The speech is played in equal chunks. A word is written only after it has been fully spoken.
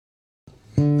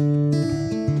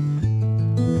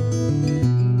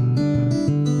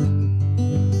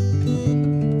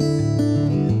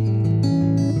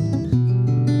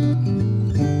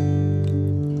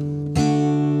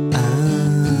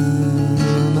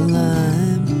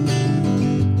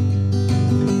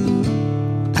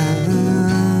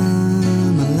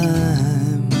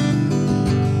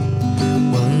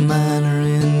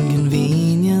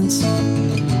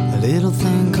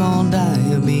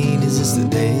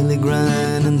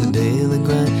in the daily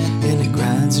grind, and it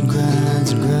grinds and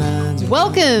grinds and grinds.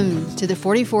 Welcome to the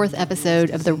 44th episode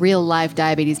of the Real Life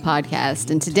Diabetes Podcast.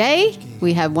 And today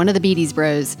we have one of the Beaties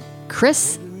Bros,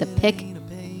 Chris the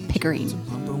Pickering.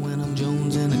 When I'm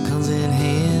Jones and it comes in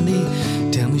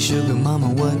handy. Tell me, sugar mama,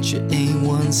 what's your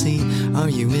A1C? Are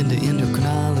you into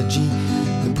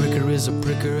endocrinology? The pricker is a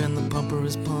pricker and the pumper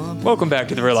is pumped. Welcome back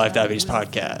to the Real Life Diabetes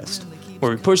Podcast,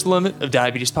 where we push the limit of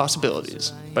diabetes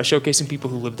possibilities by showcasing people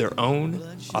who live their own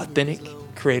authentic,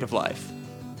 creative life.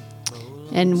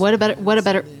 And what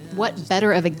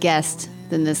better of a guest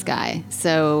than this guy?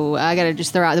 So I got to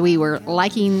just throw out that we were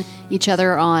liking each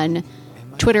other on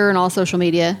Twitter and all social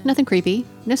media. Nothing creepy,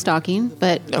 no stalking,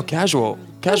 but No, casual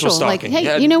stalking. like, hey,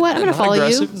 Yeah, you know what? I'm going to not follow you.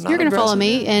 aggressive, not You're going to follow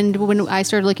aggressive. me. And when I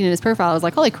started looking at his profile, I was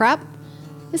like, holy crap,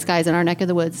 this guy's in our neck of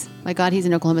the woods. My God, he's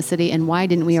in Oklahoma City. And why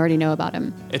didn't we already know about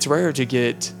him? It's rare to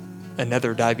get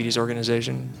another diabetes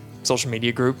organization, social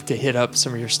media group, to hit up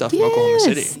some of your stuff from Oklahoma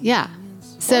City. Yeah.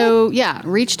 So,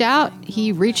 reached out.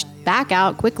 He reached back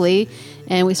out quickly,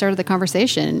 and we started the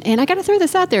conversation. And I got to throw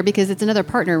this out there because it's another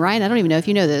partner, Ryan. I don't even know if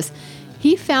you know this.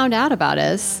 He found out about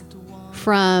us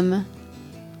from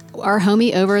our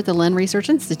homie over at the Lynn Research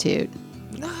Institute.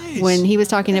 Nice. When he was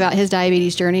talking about his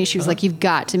diabetes journey, she was like, you've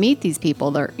got to meet these people.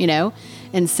 They're,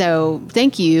 And so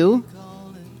thank you,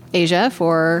 Asia,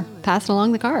 for passing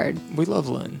along the card. We love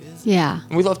Lynn. Yeah.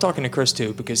 And we love talking to Chris,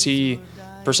 too, because he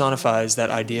personifies that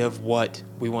idea of what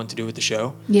we want to do with the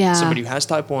show. Yeah. Somebody who has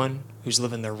type 1, who's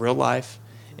living their real life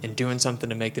and doing something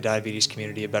to make the diabetes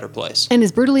community a better place. And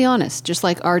is brutally honest, just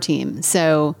like our team.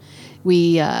 So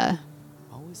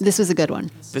this was a good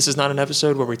one. This is not an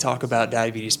episode where we talk about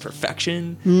diabetes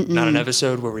perfection, not an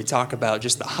episode where we talk about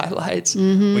just the highlights.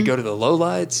 We go to the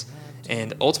lowlights,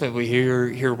 and ultimately we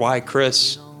hear why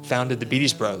Chris founded the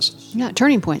Beaties Bros. Yeah,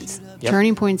 turning points. Yep.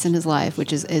 Turning points in his life,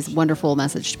 which is a wonderful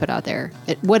message to put out there.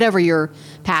 Whatever your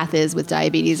path is with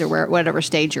diabetes or whatever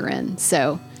stage you're in.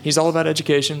 So He's all about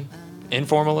education,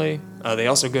 informally. They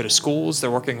also go to schools. They're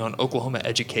working on Oklahoma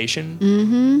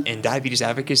education and diabetes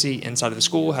advocacy inside of the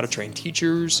school, how to train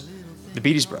teachers. The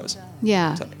Beaties Bros.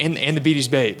 yeah. And the Beaties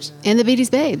Babes. And the Beaties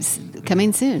Babes.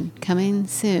 Coming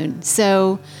soon.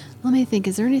 So let me think.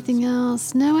 Is there anything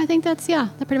else? No, I think that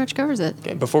pretty much covers it.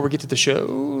 Okay, before we get to the show,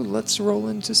 let's roll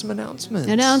into some announcements.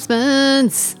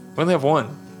 Announcements. We only have one.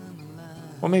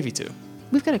 Well, maybe two.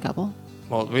 We've got a couple.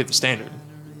 Well, we have the standard.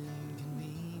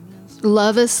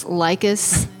 Love us, like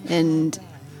us, and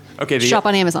Okay. shop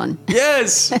on Amazon.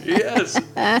 Yes.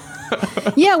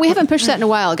 Yeah, we haven't pushed that in a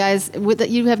while, guys.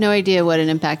 You have no idea what an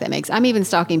impact that makes. I'm even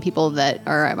stalking people that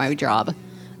are at my job. I'm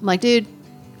like, dude,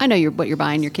 I know what you're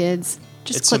buying your kids.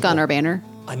 Just It's click on simple. our banner.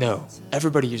 I know.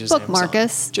 Everybody uses Bookmark Amazon.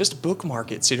 us. Just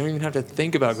bookmark it, so you don't even have to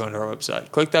think about going to our website.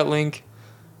 Click that link,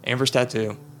 Amber's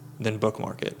Tattoo, then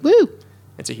bookmark it. Woo!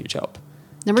 It's a huge help.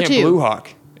 Number Camp 2. Blue Hawk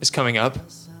is coming up.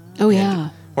 Oh, and yeah.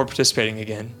 We're participating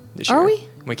again this Are year. we?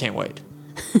 We can't wait.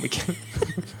 We can't.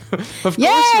 Of Yay,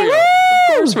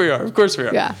 course we are. woo! Of course we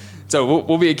are. Yeah. So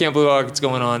we'll be at Camp Blue Hawk. It's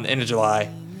going on end of July.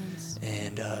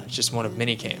 And it's just one of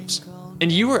many camps.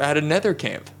 And you were at another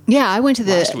camp. Yeah, I went to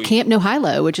Last the week. Camp No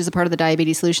Hilo, which is a part of the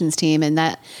Diabetes Solutions team, and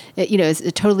that is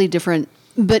a totally different,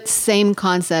 but same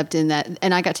concept in that.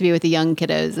 And I got to be with the young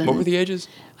kiddos. And, What were the ages?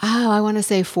 I want to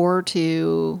say 4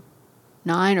 to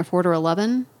 9 or 4 to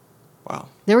 11. Wow.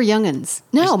 They were youngins.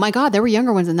 No, my God, there were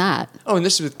younger ones than that. Oh, and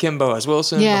this is with Kim Boaz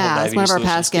Wilson. the whole Yeah, it's one of our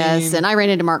Diabetes past Solutions guests. team. And I ran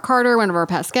into Mark Carter, one of our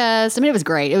past guests. I mean, it was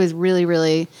great. It was really,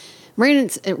 really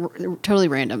totally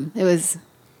random. It was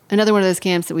another one of those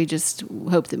camps that we just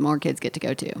hope that more kids get to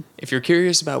go to. If you're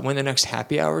curious about when the next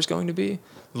happy hour is going to be,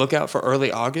 look out for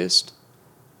early August.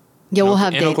 Yeah, we'll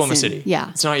have in dates Oklahoma soon. City.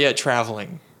 Yeah. It's not yet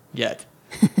traveling yet.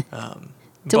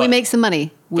 Till we make some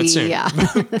money. but soon. Yeah.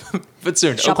 But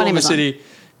soon, Shop on Oklahoma Amazon. City,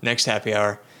 next happy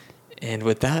hour. And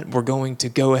with that, we're going to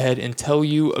go ahead and tell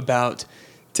you about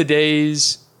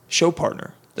today's show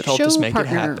partner that helped us Show make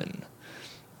partner. it happen.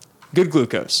 Good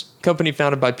Glucose, company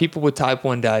founded by people with type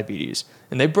 1 diabetes.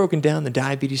 And they've broken down the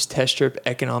diabetes test strip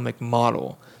economic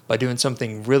model by doing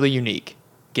something really unique,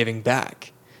 giving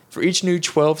back. For each new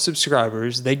 12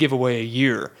 subscribers, they give away a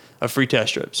year of free test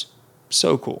strips.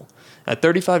 So cool. At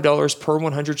 $35 per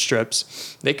 100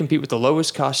 strips, they compete with the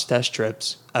lowest cost test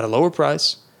strips at a lower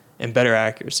price and better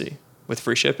accuracy with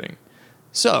free shipping.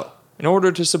 So, in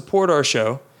order to support our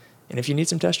show, and if you need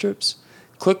some test strips,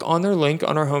 click on their link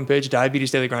on our homepage,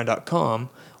 diabetesdailygrind.com,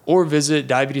 or visit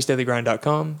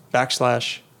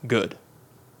diabetesdailygrind.com/good.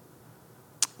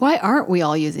 Why aren't we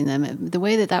all using them? The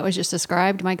way that was just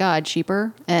described, my God,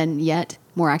 cheaper and yet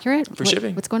more accurate. Free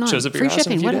shipping. What's going on? Shows up at Free your house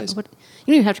in a shipping. few What, days. what? You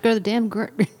don't even have to go to the damn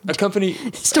A company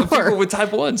Store. of people with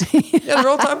type 1s. Yeah, they're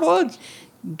all type 1s.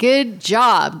 Good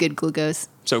job. Good glucose.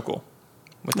 So cool.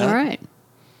 With that, All right.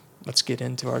 let's get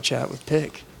into our chat with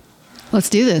Pick. Let's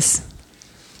do this.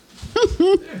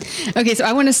 Okay, so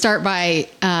I want to start by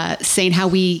saying how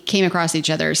we came across each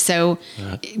other. So,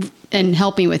 and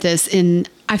help me with this. And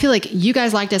I feel like you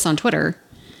guys liked us on Twitter.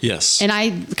 Yes. And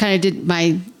I kind of did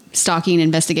my stalking,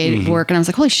 investigative work, and I was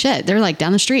like, holy shit, they're like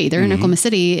down the street. They're in Oklahoma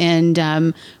City.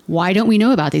 And why don't we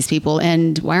know about these people?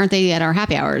 And why aren't they at our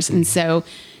happy hours? And so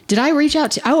did I reach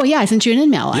out to, oh yeah, I sent you an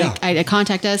email. Yeah. I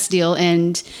contact us deal,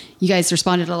 and you guys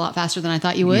responded a lot faster than I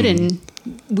thought you would. And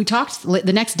we talked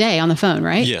the next day on the phone,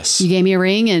 right? Yes. You gave me a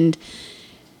ring and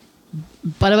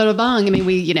bada bada bang. I mean,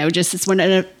 we, just, it's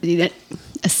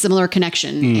a similar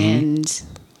connection. And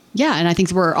yeah, and I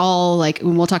think we're all like,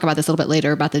 and we'll talk about this a little bit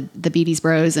later about the Beatties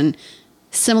Bros and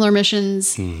similar missions,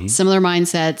 similar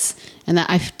mindsets. And that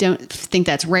I don't think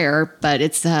that's rare, but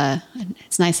it's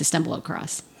nice to stumble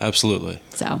across. Absolutely.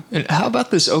 So, And how about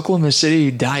this Oklahoma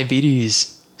City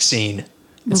diabetes scene?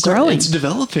 It's growing. It's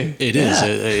developing. It is.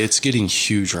 It's getting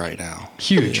huge right now.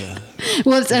 Huge.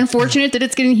 well, it's unfortunate that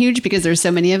it's getting huge because there's so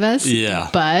many of us. Yeah.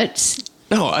 But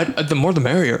No, the more the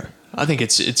merrier. I think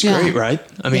it's Yeah. great, right?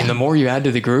 I mean, Yeah. the more you add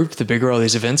to the group, the bigger all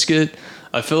these events get.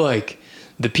 I feel like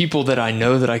the people that I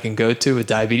know that I can go to with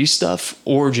diabetes stuff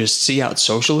or just see out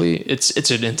socially, it's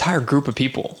an entire group of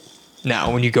people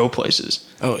now when you go places.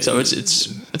 Oh, so it's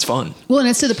fun. Well, and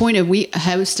it's to the point of we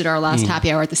hosted our last happy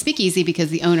hour at the Speakeasy because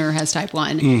the owner has type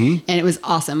 1 and it was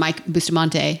awesome. Mike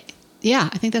Bustamante. Yeah,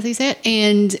 I think that's how you say it.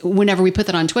 And whenever we put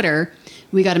that on Twitter,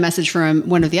 we got a message from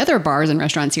one of the other bars and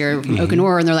restaurants here,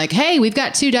 Okanor, and they're like, hey, we've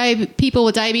got 2 people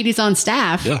with diabetes on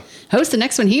staff. Yeah. Host the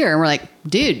next one here. And we're like,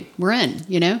 dude, we're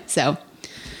in, so.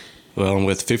 Well, and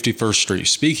with 51st Street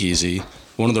Speakeasy,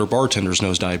 one of their bartenders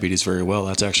knows diabetes very well.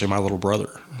 That's actually my little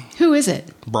brother, Who is it?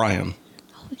 Brian.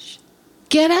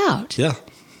 Get out. Yeah.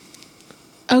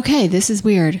 Okay, this is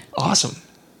weird. Awesome.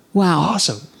 Wow.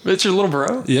 Awesome. It's your little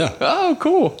bro? Yeah. Oh,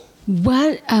 cool.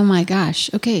 What? Oh my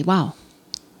gosh. Okay, wow.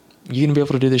 You gonna be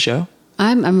able to do the show?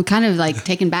 I'm kind of like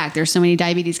taken back. There's so many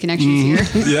diabetes connections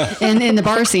here. Yeah. And in the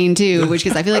bar scene too, which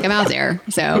because I feel like I'm out there.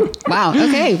 So wow.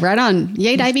 Okay, right on.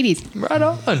 Yay, diabetes. Right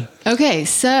on. Okay,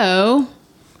 so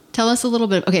tell us a little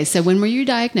bit. Okay, so when were you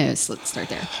diagnosed? Let's start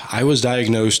there. I was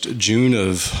diagnosed June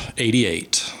of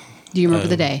 88. Do you remember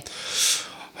the day?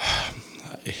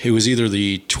 It was either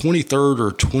the 23rd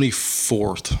or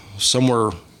 24th,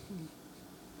 somewhere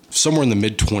in the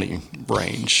mid-20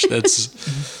 range. That's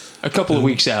A couple of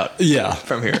weeks out. Yeah.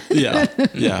 From here.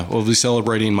 Yeah. We'll be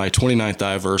celebrating my 29th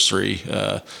anniversary.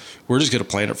 We're just going to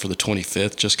plan it for the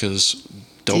 25th just because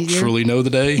don't Easier. truly know the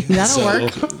day. That'll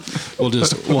work.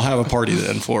 We'll have a party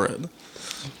then for it.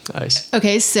 Nice.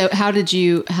 Okay, so how did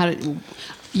you have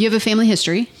a family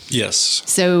history? Yes.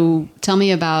 So tell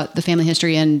me about the family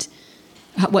history and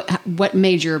what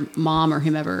made your mom or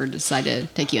whomever decide to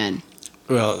take you in?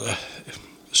 Well,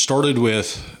 started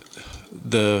with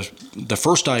the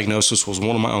first diagnosis was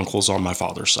one of my uncles on my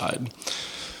father's side.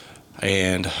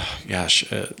 And gosh,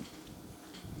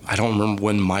 I don't remember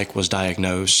when Mike was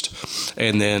diagnosed.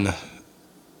 And then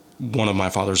one of my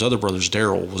father's other brothers,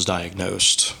 Daryl, was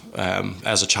diagnosed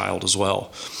as a child as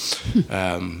well.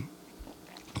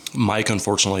 Mike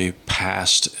unfortunately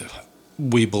passed,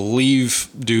 we believe,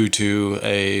 due to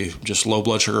a just low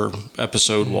blood sugar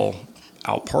episode while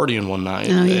out partying one night.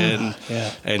 Oh,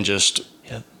 yeah. And just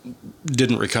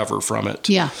didn't recover from it.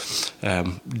 Yeah.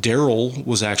 Daryl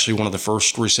was actually one of the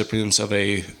first recipients of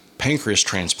a pancreas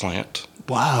transplant.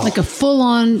 Wow. Like a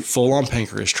full-on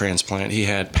Pancreas transplant. He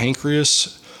had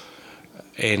pancreas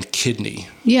and kidney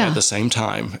Yeah. at the same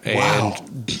time. Wow.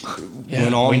 And Yeah,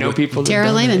 went on we know with- people. that Tara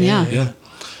done Lehman, that. yeah.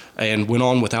 and went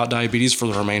on without diabetes for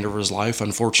the remainder of his life.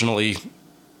 Unfortunately,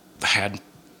 had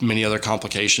many other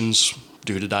complications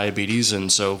due to diabetes,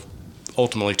 and so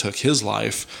ultimately took his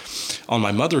life. On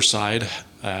my mother's side,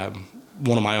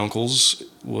 one of my uncles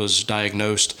was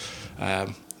diagnosed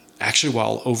actually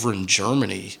while over in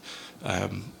Germany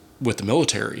with the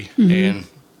military, and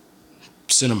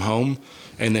sent him home.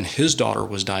 And then his daughter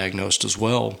was diagnosed as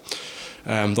well.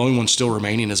 The only one still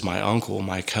remaining is my uncle.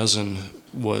 My cousin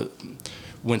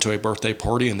went to a birthday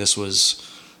party, and this was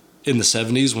in the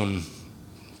 70s when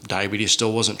diabetes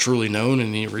still wasn't truly known and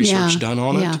any research done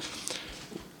on it.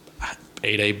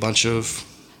 Ate a bunch of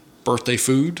birthday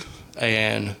food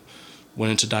and went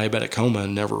into diabetic coma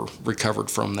and never recovered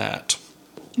from that.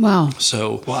 Wow.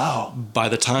 So Wow. by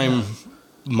the time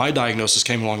my diagnosis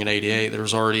came along in 88, there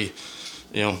was already,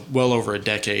 well over a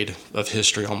decade of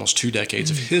history, almost 2 decades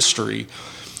of history.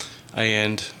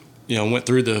 And, went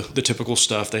through the typical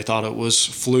stuff. They thought it was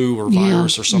flu or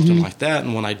virus or something like that.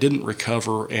 And when I didn't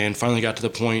recover and finally got to the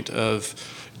point of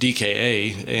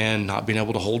DKA and not being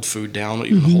able to hold food down,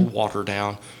 even hold water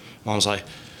down, I was like,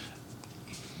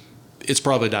 it's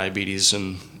probably diabetes.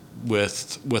 And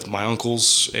with my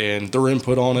uncles and their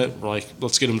input on it, we're like,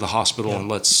 let's get him to the hospital and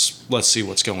let's see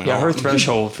what's going on. Yeah, her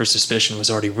threshold for suspicion was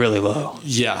already really low.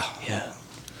 Yeah. Yeah.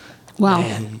 Wow.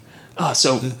 Man.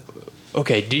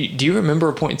 Okay, do you remember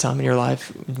a point in time in your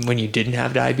life when you didn't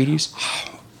have diabetes?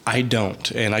 I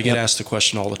don't. And I get asked the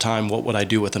question all the time, what would I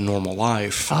do with a normal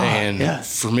life?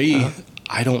 For me,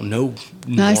 I don't know.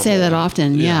 I say that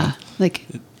often. Yeah. Like,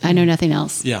 I know nothing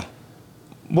else. Yeah.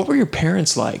 What were your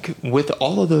parents like with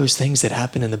all of those things that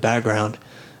happened in the background?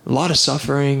 A lot of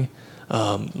suffering,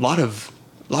 a lot of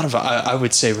I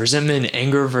would say resentment,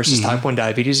 anger versus type 1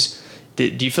 diabetes. Do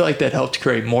you feel like that helped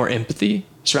create more empathy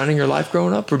surrounding your life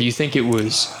growing up, or do you think it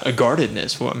was a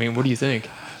guardedness? Well, I mean, what do you think?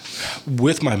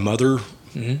 With my mother,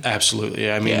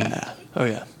 absolutely. I mean,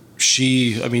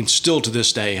 still to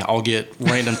this day, I'll get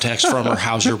random texts from her,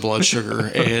 how's your blood sugar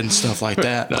and stuff like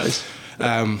that. Nice.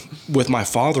 With my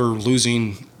father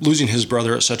losing his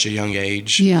brother at such a young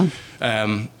age,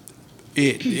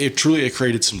 it truly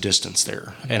created some distance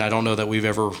there. And I don't know that we've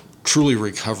ever truly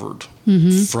recovered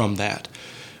from that.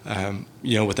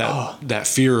 With that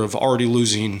fear of already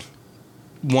losing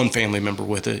one family member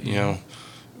with it,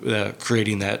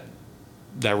 creating that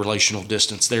relational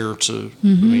distance there to, I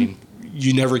mean,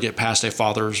 you never get past a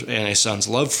father's and a son's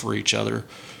love for each other,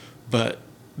 but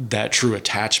that true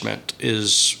attachment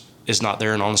is not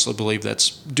there, and honestly believe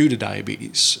that's due to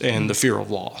diabetes and the fear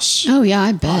of loss. Oh yeah,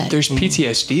 I bet. There's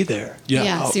PTSD there.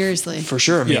 Yeah, seriously. For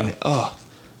sure. I mean,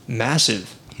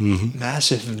 massive.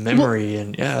 Massive memory,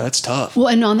 and that's tough. Well,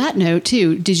 and on that note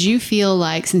too, did you feel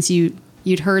like, since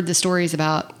you'd heard the stories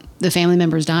about the family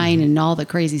members dying and all the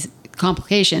crazy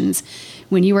complications,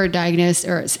 when you were diagnosed,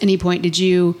 or at any point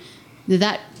did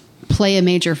that play a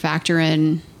major factor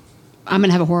in, I'm going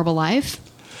to have a horrible life?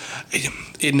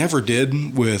 It never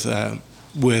did with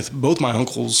both my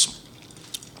uncles,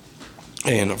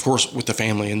 and of course with the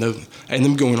family and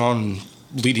them going on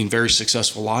leading very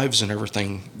successful lives and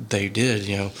everything they did,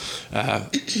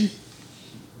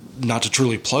 not to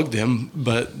truly plug them,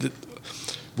 but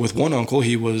with one uncle,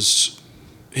 he was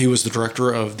the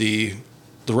director of the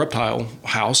reptile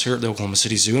house here at the Oklahoma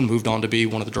City Zoo and moved on to be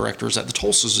one of the directors at the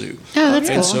Tulsa Zoo. Oh, that's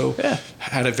and cool. So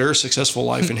had a very successful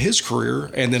life in his career.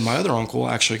 And then my other uncle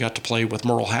actually got to play with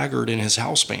Merle Haggard in his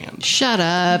house band. Shut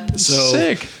up. So,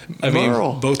 sick. I mean,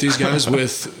 Merle. both these guys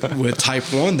with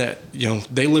type 1 that,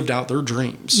 they lived out their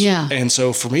dreams. Yeah. And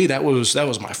so for me, that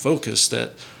was my focus,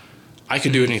 that I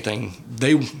could do anything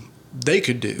they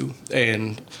could do.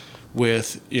 And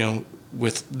with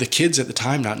the kids at the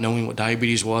time not knowing what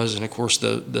diabetes was, and of course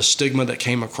the stigma that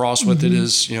came across with it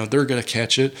is, they're going to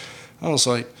catch it. I was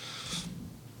like,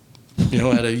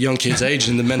 at a young kid's age,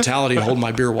 and the mentality, hold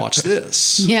my beer, watch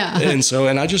this. Yeah. And so,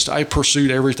 and I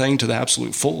pursued everything to the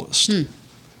absolute fullest.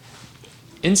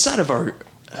 Inside of our,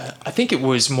 I think it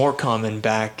was more common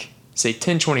back, say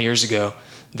 10, 20 years ago,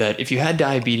 that if you had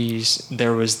diabetes,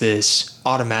 there was this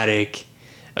automatic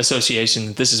association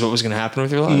that this is what was going to happen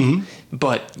with your life.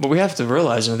 But what we have to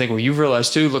realize, and I think what you've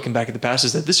realized too, looking back at the past,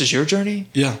 is that this is your journey.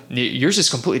 Yeah. Yours is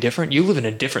completely different. You live in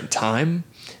a different time.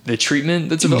 The treatment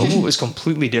that's available is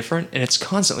completely different, and it's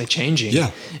constantly changing.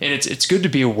 Yeah. And it's good to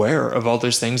be aware of all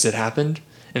those things that happened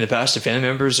in the past to family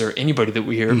members or anybody that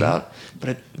we hear about.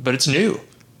 But it's new.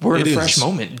 We're in a fresh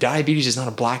moment. Diabetes is not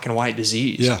a black and white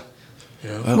disease. Yeah.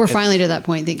 We're finally to that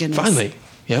point, thank goodness. Finally.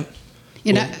 Yep.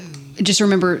 I just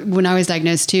remember when I was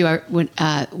diagnosed too,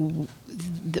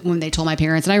 when they told my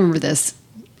parents, and I remember this,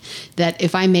 that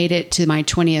if I made it to my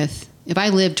 20th, if I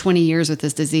lived 20 years with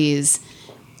this disease,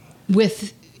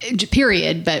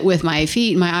 period, but with my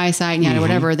feet and my eyesight and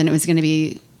whatever, then it was going to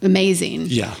be amazing.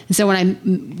 Yeah. And so when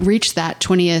I reached that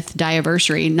 20th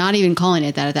diaversary, not even calling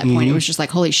it that at that point, it was just like,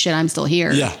 holy shit, I'm still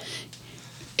here. Yeah.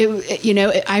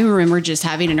 I remember just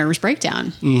having a nervous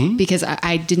breakdown because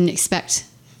I didn't expect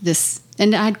this.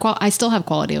 And I still have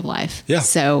quality of life. Yeah.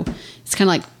 So it's kind of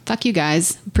like, fuck you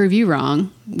guys, prove you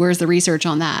wrong. Where's the research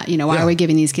on that? Why are we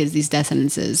giving these kids these death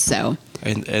sentences? So.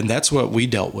 And that's what we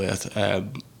dealt with.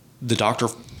 The doctor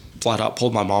flat out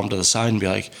pulled my mom to the side and be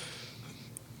like,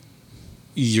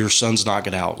 your son's not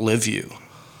going to outlive you.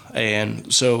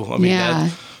 And so, I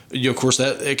mean, of course,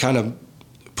 that it kind of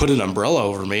put an umbrella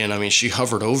over me. And I mean, she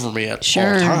hovered over me at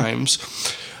all times.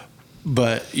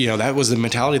 But, that was the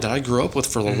mentality that I grew up with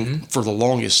for the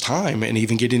longest time. And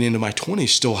even getting into my 20s,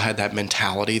 still had that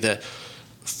mentality that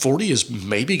 40 is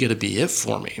maybe going to be it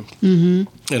for me. And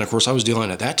of course, I was dealing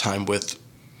at that time with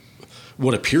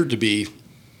what appeared to be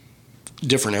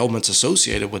different ailments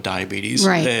associated with diabetes.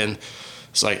 Right. And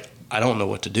it's like, I don't know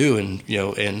what to do. And,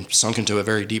 and sunk into a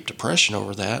very deep depression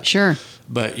over that. Sure.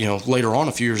 But, later on,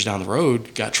 a few years down the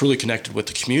road, got truly connected with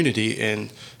the community.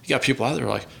 And you got people out there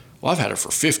like, well, I've had it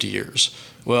for 50 years.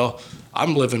 Well,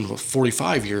 I'm living with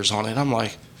 45 years on it. I'm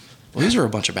like, well, these are a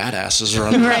bunch of badasses.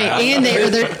 Right. And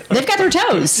they've got their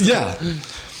toes. Yeah.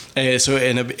 And so,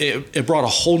 it brought a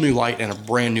whole new light and a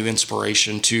brand new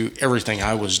inspiration to everything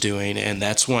I was doing. And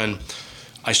that's when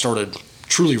I started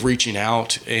truly reaching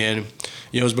out. And,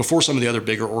 it was before some of the other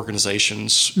bigger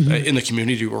organizations in the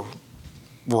community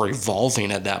were evolving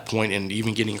at that point and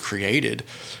even getting created.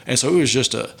 And so it was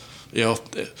just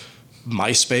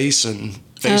MySpace and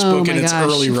Facebook in its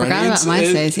early runnings. Forgot about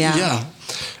MySpace, yeah. Yeah.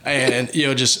 And,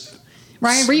 just...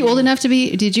 Ryan, were you old enough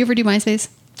did you ever do MySpace?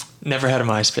 Never had a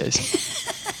MySpace.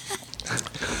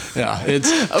 Yeah.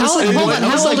 It's...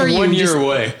 How old are you? 1 year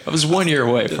away. I was 1 year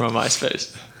away from a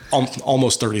MySpace. I'm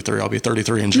almost 33. I'll be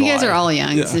 33 in July. You guys are all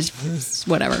young. Yeah. It's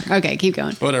whatever. Okay, keep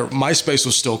going. Whatever. MySpace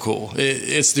was still cool.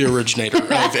 It's the originator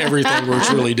of everything we're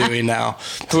truly doing now.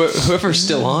 Whoever's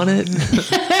still on it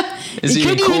is You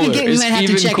even couldn't cooler. even get. You might have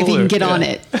to check if you can get on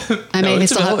it.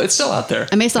 It's still out there.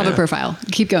 I may still have a profile.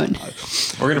 Keep going.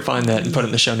 We're gonna find that and put it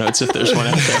in the show notes if there's one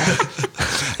out there.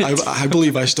 I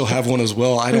believe I still have one as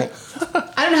well. I don't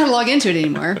know how to log into it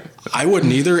anymore. I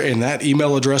wouldn't either, and that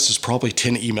email address is probably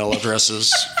 10 email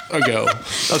addresses ago.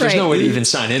 Oh, there's no way to even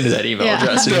sign into that email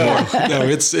address anymore. No,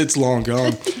 it's long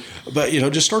gone. But,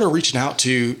 just started reaching out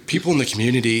to people in the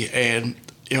community. And,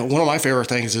 one of my favorite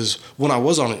things is when I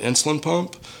was on an insulin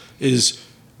pump is,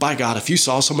 by God, if you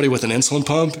saw somebody with an insulin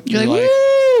pump, you're like,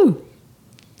 woo!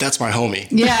 That's my homie.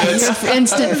 Yeah, you're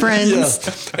instant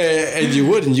friends. Yeah. And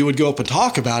you would go up and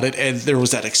talk about it. And there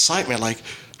was that excitement, like,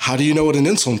 how do you know what an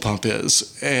insulin pump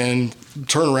is? And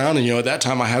turn around and, at that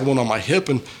time I had one on my hip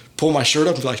and pull my shirt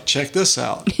up and be like, check this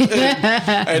out.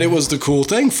 And it was the cool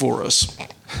thing for us.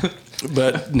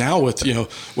 But now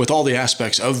with all the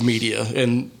aspects of media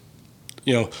and,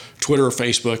 Twitter,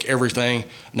 Facebook, everything,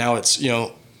 now it's,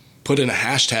 put in a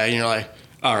hashtag and you're like,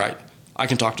 all right, I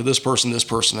can talk to this person,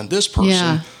 and this person.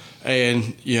 Yeah.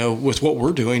 And, with what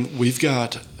we're doing, we've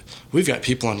got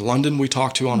people in London we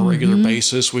talk to on a regular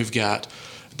basis. We've got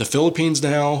the Philippines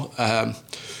now,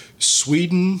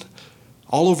 Sweden,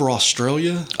 all over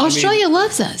Australia. Australia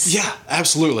loves us. Yeah,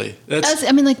 absolutely.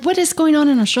 What is going on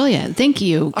in Australia? Thank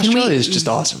you. Australia is just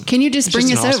awesome. Can you just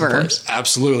bring us awesome over? place.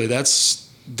 Absolutely.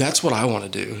 That's what I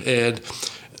want to do. And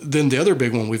then the other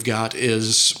big one we've got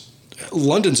is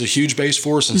London's a huge base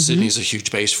for us and Sydney's a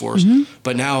huge base for us.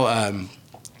 But now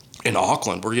in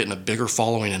Auckland, we're getting a bigger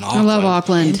following in Auckland. I love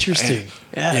Auckland. Interesting.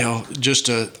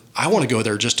 I want to go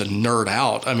there just to nerd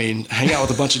out. I mean, hang out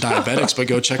with a bunch of diabetics, but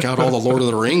go check out all the Lord of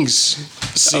the Rings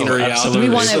scenery out there.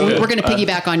 We're going to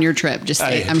piggyback on your trip.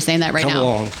 I'm saying that right now.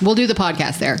 Along. We'll do the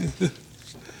podcast there.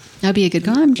 That'd be a good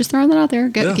call. I'm just throwing that out there.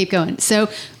 Keep going. So,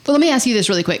 let me ask you this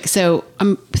really quick. So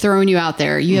I'm throwing you out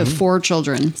there. You have 4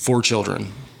 children. 4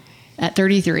 children. At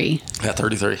 33. At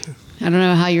 33. I don't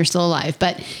know how you're still alive,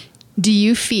 but do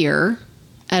you fear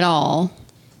at all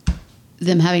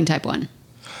them having type 1?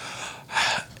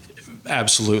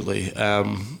 Absolutely.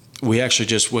 We actually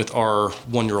just, with our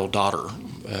 1-year-old daughter,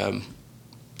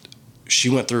 she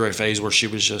went through a phase where she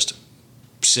was just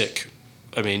sick.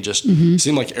 I mean, just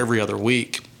seemed like every other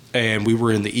week. And we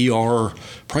were in the ER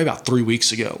probably about 3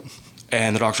 weeks ago.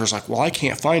 And the doctor was like, well, I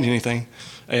can't find anything.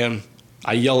 And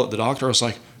I yell at the doctor. I was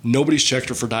like, nobody's checked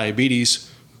her for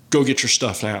diabetes. Go get your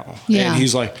stuff now. Yeah. And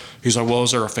he's like, well,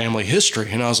 is there a family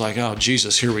history? And I was like, oh,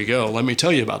 Jesus, here we go. Let me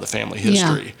tell you about the family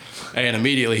history. Yeah. And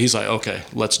immediately he's like, okay,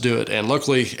 let's do it. And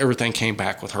luckily everything came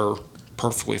back with her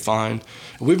perfectly fine.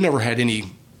 We've never had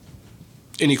any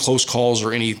close calls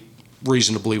or any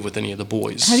reason to believe with any of the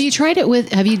boys. Have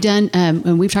you done,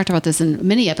 and we've talked about this in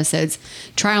many episodes,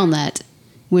 TrialNet,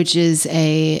 which is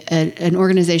an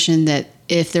organization that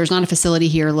if there's not a facility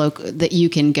here that you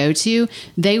can go to,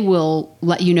 they will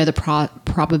let you know the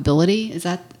probability, is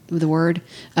that the word,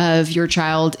 of your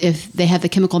child if they have the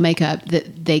chemical makeup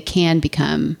that they can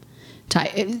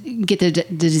get the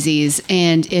disease.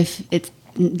 And if it's,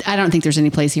 I don't think there's any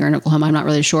place here in Oklahoma, I'm not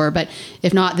really sure, but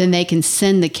if not, then they can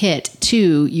send the kit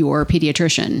to your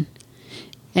pediatrician.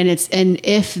 And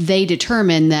if they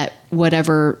determine that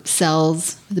whatever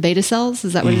cells, the beta cells,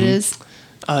 is that what it is?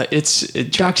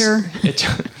 It tracks, Doctor,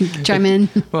 chime in.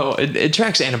 Well, it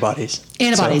tracks antibodies.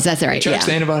 Antibodies, that's right. It tracks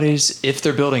the antibodies if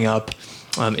they're building up.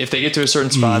 If they get to a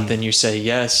certain spot, then you say,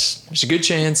 yes, there's a good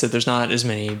chance that there's not as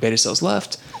many beta cells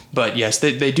left. But yes,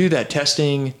 they do that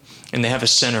testing, and they have a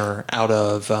center out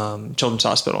of Children's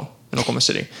Hospital in Oklahoma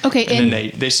City. Okay, and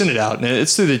then they send it out, and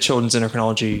it's through the Children's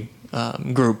Endocrinology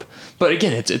group. But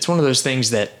again, it's one of those things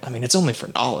that, I mean, it's only for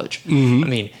knowledge. I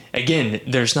mean, again,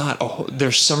 there's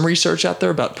some research out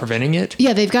there about preventing it.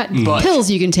 Yeah, they've got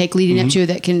pills you can take leading up to it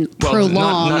that can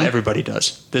prolong. Not everybody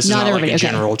does. This is not like a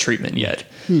general treatment yet.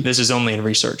 This is only in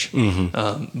research.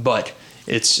 But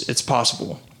it's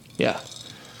possible. Yeah.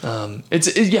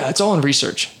 It's all in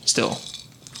research still.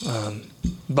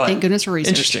 But thank goodness for research.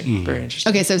 Interesting. Very interesting.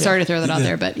 Okay, so sorry to throw that out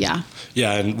there, but yeah.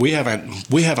 Yeah, and we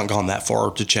haven't gone that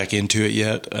far to check into it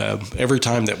yet. Every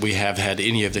time that we have had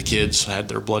any of the kids had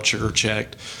their blood sugar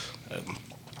checked,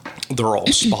 they're all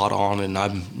spot on. And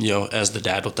I'm, as the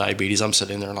dad with diabetes, I'm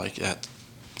sitting there like, yeah,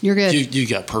 you're good. You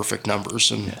got perfect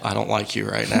numbers, and I don't like you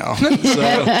right now.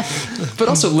 But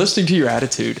also listening to your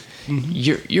attitude,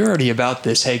 you're already about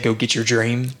this. Hey, go get your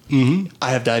dream.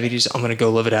 I have diabetes. I'm going to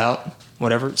go live it out.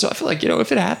 Whatever. So I feel like,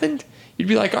 if it happened, you'd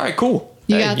be like, all right, cool.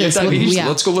 You got this. Diabetes,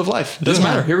 let's go live life. Doesn't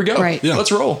matter. Here we go. Right. Yeah.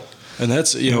 Let's roll. And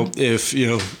that's, if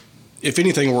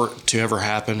anything were to ever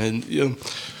happen, and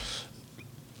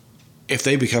if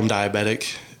they become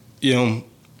diabetic, it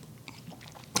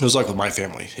was like with my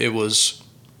family. It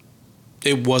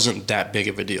wasn't that big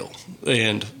of a deal.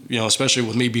 And, especially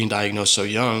with me being diagnosed so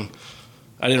young,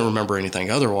 I didn't remember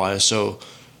anything otherwise. So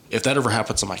if that ever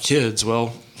happens to my kids,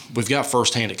 well, we've got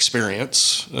firsthand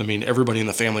experience. I mean, everybody in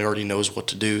the family already knows what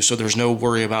to do. So there's no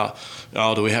worry about,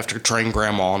 do we have to train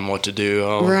grandma on what to do?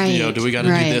 Right. Do we got to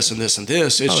do this and this and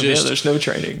this? It's just, there's no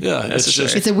training. Yeah.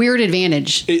 It's a weird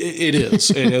advantage. It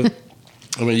is. And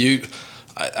I mean,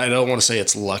 I don't want to say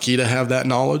it's lucky to have that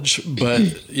knowledge, but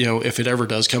if it ever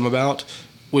does come about,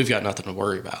 we've got nothing to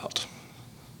worry about.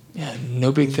 Yeah,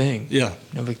 no big thing. Yeah,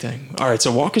 no big thing. All right,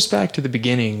 so walk us back to the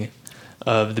beginning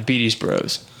of the Beatties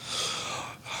Bros.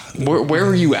 Where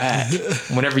were you at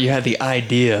whenever you had the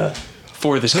idea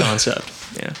for this concept?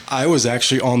 Yeah, I was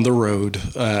actually on the road,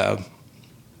 and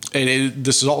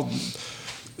this is all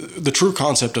the true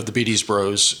concept of the Beatties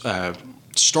Bros.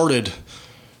 Started.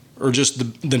 Or just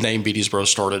the name Beatties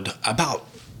Bros started about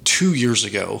 2 years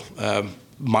ago.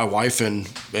 My wife and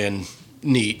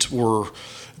Neat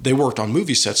they worked on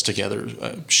movie sets together.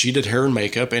 She did hair and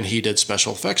makeup, and he did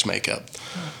special effects makeup.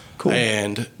 Cool.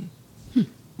 And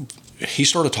he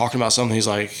started talking about something. He's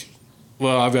like,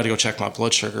 "Well, I've got to go check my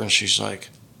blood sugar," and she's like,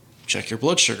 "Check your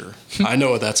blood sugar." I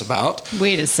know what that's about.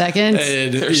 Wait a second.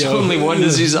 And, there's only one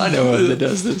disease I know of that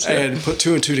does this. And put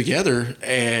two and two together,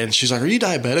 and she's like, "Are you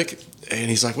diabetic?" And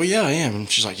he's like, "Well, yeah, I am." And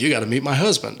she's like, "You got to meet my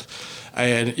husband."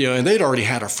 And and they'd already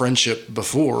had a friendship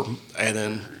before, and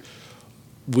then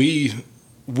we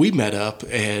met up,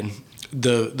 and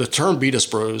the term Beatties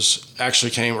Bros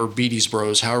actually came, or Beatties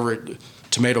Bros, however,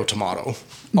 tomato.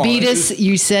 Beatus,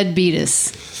 you said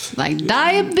Beatus, like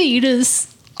diabetes.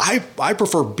 I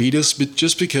prefer Beatus, but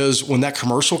just because when that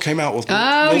commercial came out with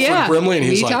Wilford Brimley, and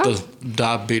he's like the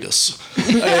diabetes,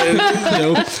 and,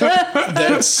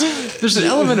 there's an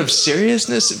element of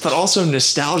seriousness, but also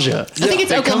nostalgia. I think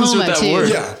it's Oklahoma too. Word.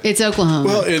 Yeah. It's Oklahoma.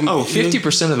 Well,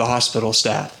 50% of the hospital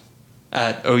staff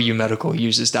at OU Medical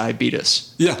uses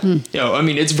diabetes. Yeah. I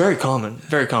mean, it's very common.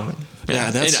 Very common.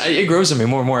 Yeah, it grows on me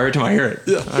more and more every time I hear it.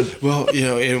 Yeah. Well,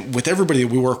 and with everybody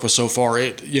that we work with so far,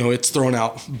 it's thrown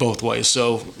out both ways.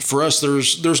 So for us,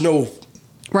 there's no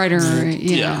right or right.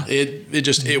 Yeah.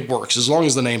 It works as long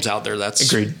as the name's out there. That's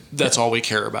agreed. That's all we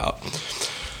care about.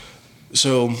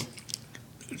 So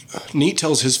Neat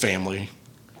tells his family,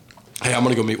 "Hey, I'm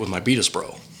going to go meet with my Beatties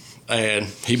Bro," and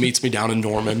he meets me down in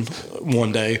Norman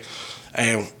one day,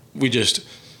 and we just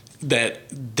that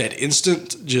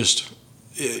instant just.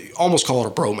 Almost call it a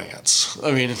bromance.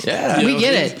 I mean, we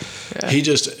get it. Yeah.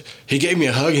 He gave me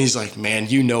a hug and he's like, "Man,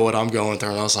 you know what I'm going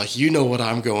through." And I was like, "You know what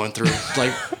I'm going through."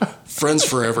 Like friends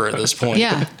forever at this point.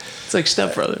 Yeah. It's like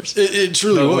stepbrothers. It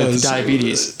truly was. With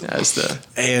diabetes as the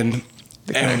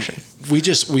connection.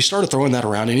 And we started throwing that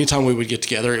around. Anytime we would get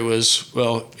together, it was,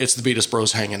 well, it's the Beatties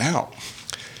Bros hanging out.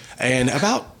 And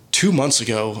about 2 months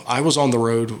ago, I was on the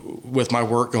road with my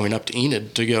work going up to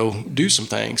Enid to go do some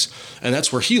things. And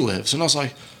that's where he lives. And I was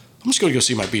like, I'm just going to go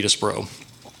see my Beatties Bro.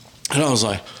 And I was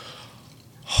like,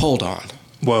 hold on.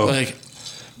 Whoa. Like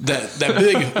that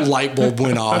big light bulb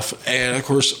went off. And of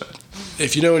course,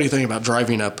 if you know anything about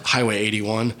driving up Highway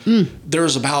 81,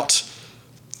 there's about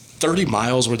 30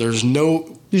 miles where there's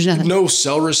no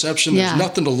cell reception. There's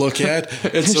nothing to look at.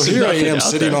 And so here I am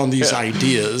sitting on these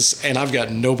ideas, and I've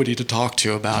got nobody to talk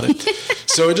to about it.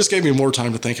 So it just gave me more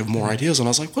time to think of more ideas. And I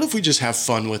was like, what if we just have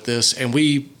fun with this? And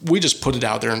we just put it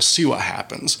out there and see what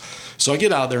happens. So I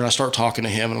get out there and I start talking to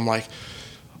him, and I'm like,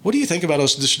 what do you think about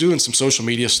us just doing some social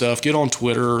media stuff, get on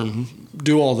Twitter and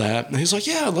do all that? And he's like,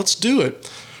 yeah, let's do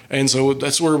it. And so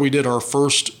that's where we did our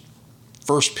first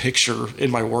picture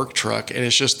in my work truck, and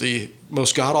it's just the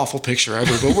most god awful picture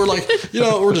ever. But we're like,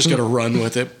 we're just gonna run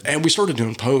with it, and we started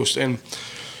doing posts. And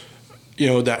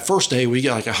that first day we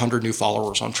get like 100 new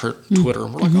followers on Twitter,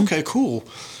 and we're like, okay, cool.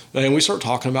 And we start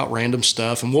talking about random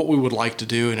stuff and what we would like to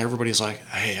do, and everybody's like,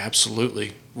 hey,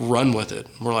 absolutely, run with it.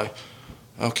 And we're like,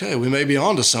 okay, we may be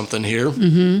onto something here.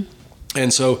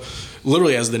 And so,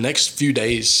 literally, as the next few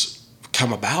days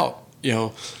come about,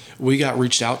 we got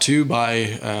reached out to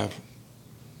by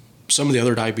some of the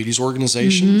other diabetes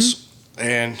organizations.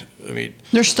 And I mean,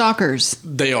 they're stalkers.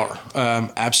 They are,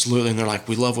 absolutely. And they're like,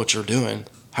 we love what you're doing.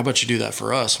 How about you do that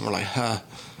for us? And we're like,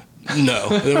 no,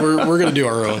 we're going to do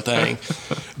our own thing.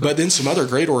 But then some other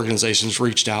great organizations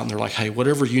reached out, and they're like, hey,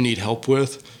 whatever you need help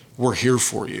with, we're here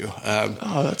for you.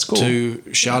 That's cool.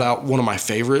 To shout out, one of my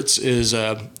favorites is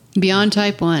Beyond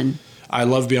Type 1. I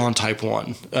love Beyond Type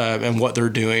 1 and what they're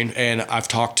doing. And I've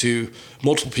talked to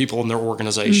multiple people in their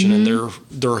organization, and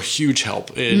they're a huge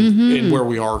help in where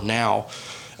we are now.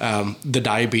 The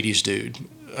diabetes dude,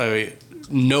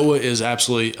 Noah, is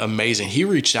absolutely amazing. He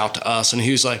reached out to us, and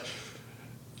he was like,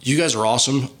 you guys are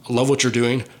awesome. I love what you're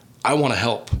doing. I want to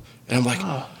help. And I'm like,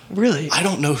 oh, really? I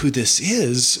don't know who this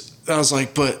is. And I was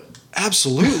like, but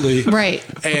absolutely. Right.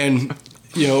 And,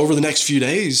 over the next few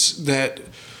days that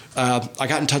I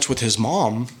got in touch with his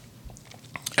mom.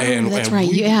 And that's right.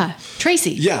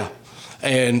 Tracy. Yeah.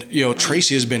 And,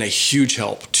 Tracy has been a huge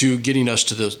help to getting us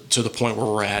to the point where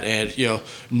we're at. And,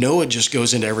 Noah just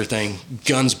goes into everything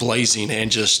guns blazing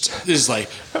and just is like,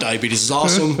 diabetes is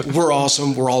awesome. We're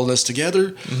awesome. We're all in this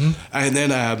together. And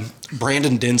then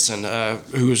Brandon Denson,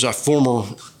 who's a former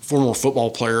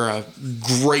football player, a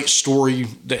great story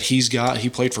that he's got. He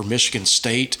played for Michigan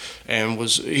State and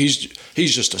he's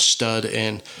just a stud.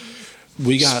 And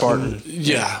we got Spartan.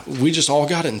 Yeah, we just all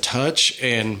got in touch,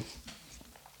 and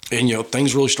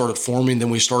things really started forming. Then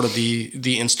we started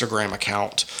the Instagram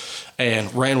account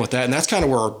and ran with that. And that's kind of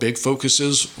where our big focus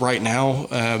is right now.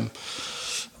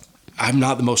 I'm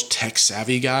not the most tech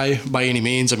savvy guy by any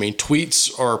means. I mean,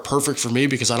 tweets are perfect for me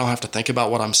because I don't have to think about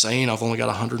what I'm saying. I've only got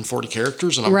 140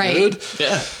 characters and I'm good.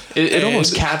 Yeah. It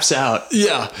almost caps out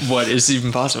what is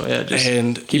even possible. Yeah.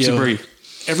 Just keeps it brief.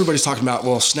 Everybody's talking about,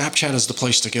 well, Snapchat is the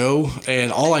place to go.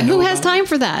 And all I know. Who has time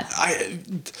for that?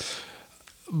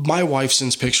 My wife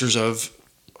sends pictures of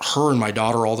her and my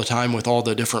daughter all the time with all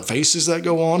the different faces that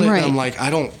go on it. Right. And I'm like, I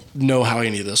don't know how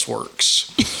any of this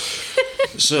works.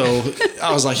 So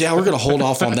I was like, yeah, we're going to hold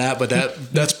off on that, but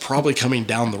that's probably coming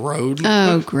down the road.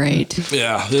 Oh, great.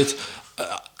 Yeah.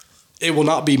 It will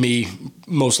not be me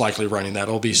most likely running that.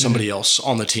 It'll be somebody else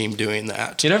on the team doing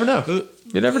that. You never know.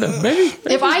 Maybe.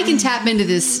 If I can tap into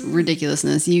this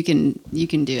ridiculousness, you can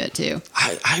do it too.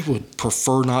 I would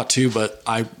prefer not to, but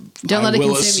I Don't let it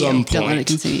will consume at some you. point. Don't let it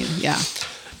consume you. Yeah.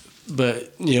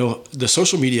 But, the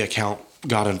social media account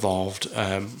got involved.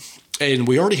 And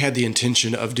we already had the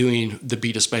intention of doing the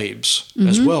Beat Us Babes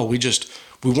as well. We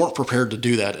weren't prepared to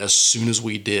do that as soon as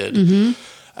we did.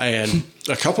 And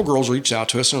a couple girls reached out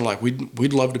to us and were like,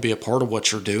 we'd love to be a part of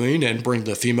what you're doing and bring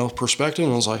the female perspective.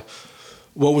 And I was like,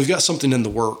 well, we've got something in the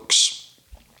works.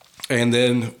 And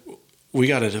then we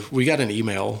got an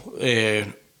email,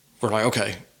 and we're like,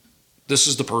 okay, this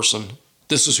is the person.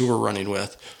 This is who we're running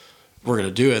with. We're going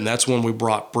to do it. And that's when we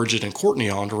brought Bridget and Courtney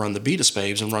on to run the Beat Us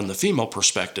Babes and run the female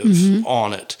perspective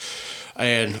on it.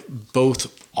 And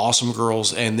both awesome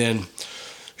girls. And then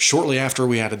shortly after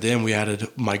we added them, we added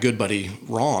my good buddy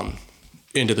Ron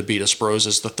into the Beat Us Bros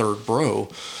as the third bro.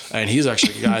 And he's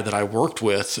actually a guy that I worked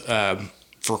with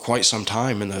for quite some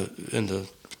time in the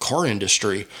car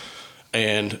industry.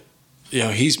 And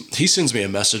he sends me a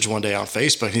message one day on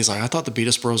Facebook, and he's like, I thought the Beat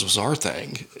Us Bros was our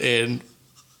thing. And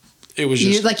it was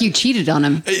just you cheated on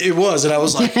him. It was. And I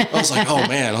was like, oh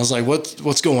man, I was like,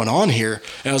 what's going on here?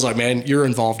 And I was like, man, you're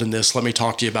involved in this. Let me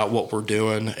talk to you about what we're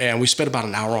doing. And we spent about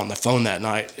an hour on the phone that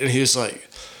night. And he was like,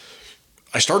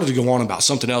 I started to go on about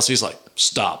something else. He's like,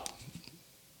 stop.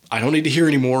 I don't need to hear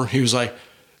anymore. He was like,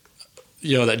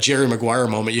 that Jerry Maguire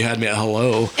moment, you had me at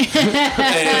hello. and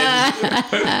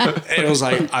it was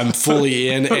like, I'm fully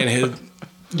in. And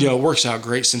it works out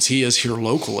great since he is here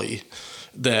locally,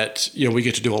 that, we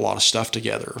get to do a lot of stuff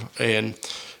together. And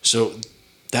so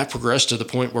that progressed to the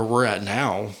point where we're at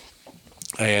now,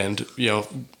 and,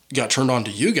 got turned on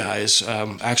to you guys,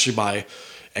 actually by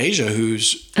Asia,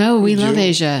 who's... Oh, we love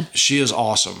Asia. She is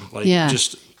awesome. You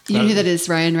know who that is,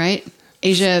 Ryan, right?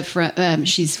 Asia,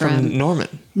 she's from Norman.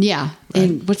 Yeah. Right.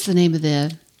 And what's the name of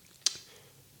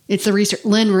it's the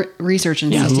Lynn Research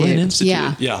Institute. Lynn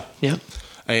Institute. Yeah. Yeah.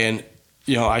 And,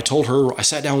 I told her, I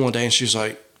sat down one day and she was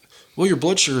like, well, your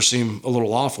blood sugar seemed a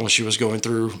little off when she was going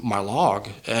through my log.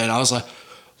 And I was like,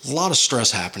 a lot of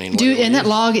stress happening. Dude, lately. and that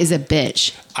log is a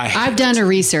bitch. I've done a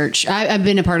research. I've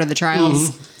been a part of the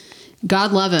trials.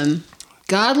 God love him.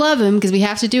 God love him, because we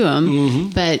have to do them.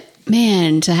 But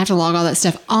man, to have to log all that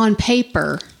stuff on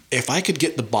paper. If I could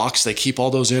get the box they keep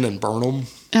all those in and burn them.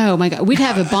 Oh my God. We'd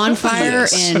have a bonfire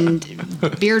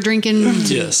and beer drinking.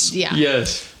 Yes. Yeah.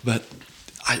 Yes. But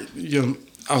I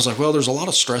was like, well, there's a lot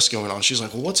of stress going on. She's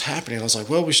like, well, what's happening? I was like,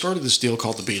 well, we started this deal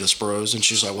called the Beatus Bros. And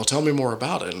she's like, well, tell me more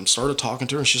about it. And started talking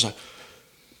to her. And she's like,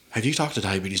 have you talked to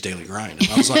Diabetes Daily Grind? And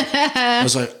I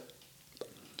was like,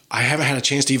 I haven't had a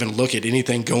chance to even look at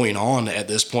anything going on at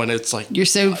this point. It's like, You're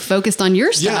so focused on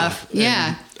your stuff.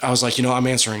 Yeah. I was like, I'm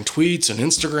answering tweets and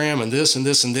Instagram and this and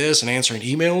this and this and answering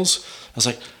emails. I was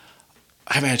like,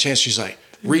 I haven't had a chance. She's like,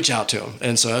 reach out to him.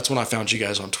 And so that's when I found you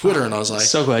guys on Twitter. And I was like,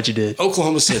 So glad you did.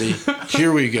 Oklahoma City,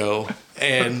 here we go.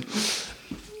 And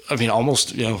I mean,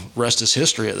 almost, rest is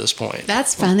history at this point.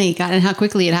 That's funny. God, and how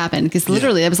quickly it happened. Because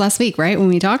literally, that was last week, right? When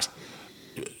we talked?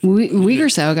 A week or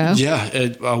so ago. Yeah,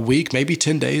 a week, maybe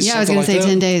 10 days. Yeah, I was going to say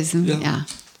 10 days. Yeah.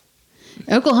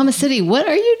 Oklahoma City, what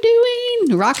are you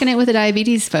doing? Rocking it with the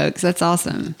diabetes folks. That's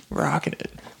awesome. Rocking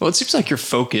it. Well, it seems like your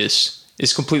focus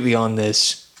is completely on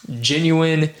this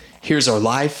genuine, here's our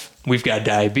life. We've got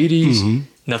diabetes.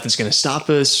 Nothing's going to stop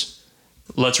us.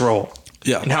 Let's roll.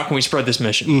 Yeah. And how can we spread this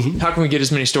mission? How can we get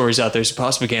as many stories out there as we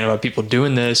possibly can about people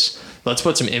doing this? Let's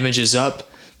put some images up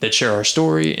that share our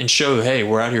story and show, hey,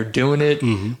 we're out here doing it.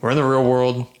 We're in the real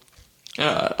world.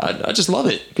 I just love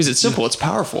it because it's simple. It's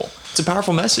powerful. It's a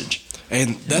powerful message.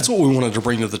 And that's what we wanted to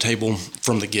bring to the table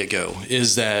from the get-go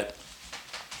is that,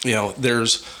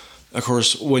 there's, of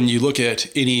course, when you look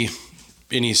at any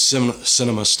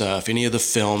cinema stuff, any of the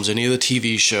films, any of the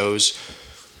TV shows,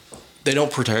 they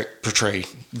don't portray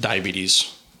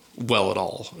diabetes well at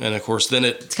all. And of course, then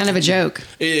it's kind of a joke.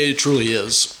 It truly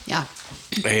is. Yeah.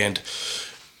 And,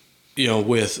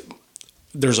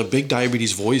 there's a big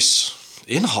diabetes voice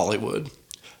in Hollywood,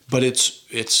 but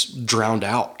it's drowned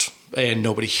out and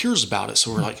nobody hears about it.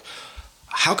 So we're like,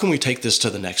 how can we take this to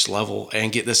the next level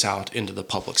and get this out into the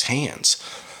public's hands?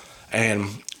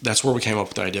 And that's where we came up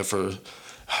with the idea for,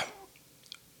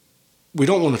 we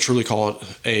don't want to truly call it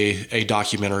a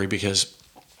documentary because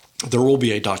there will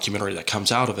be a documentary that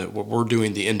comes out of it where we're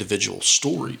doing the individual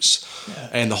stories. Yeah.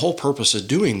 And the whole purpose of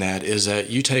doing that is that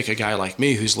you take a guy like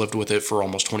me who's lived with it for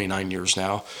almost 29 years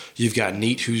now. You've got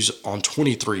Neat who's on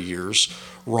 23 years.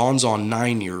 Ron's on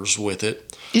 9 years with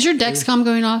it. Is your Dexcom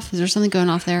going off? Is there something going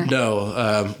off there?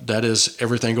 No, that is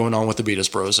everything going on with the Beatus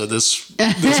Bros at this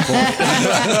point.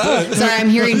 Sorry, I'm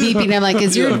hearing beeping. I'm like,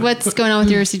 what's going on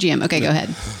with your CGM? Okay, go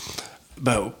ahead.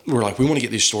 But we're like, we want to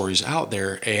get these stories out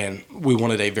there, and we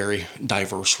wanted a very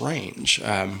diverse range.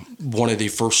 One of the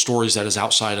first stories that is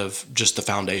outside of just the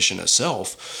foundation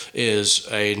itself is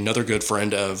another good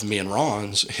friend of me and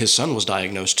Ron's. His son was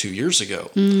diagnosed 2 years ago.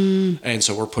 And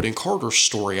so we're putting Carter's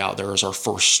story out there as our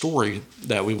first story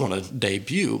that we want to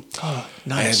debut. Oh,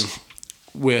 nice. And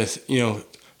with,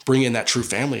 bring in that true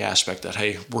family aspect that,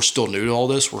 hey, we're still new to all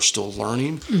this. We're still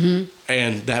learning.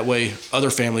 And that way other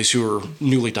families who are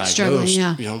newly diagnosed,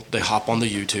 they hop on the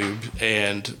YouTube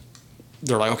and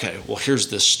they're like, okay, well, here's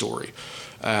this story.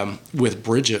 With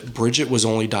Bridget was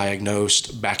only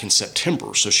diagnosed back in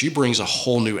September. So she brings a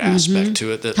whole new aspect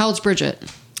to it. How old's Bridget?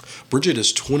 Bridget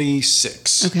is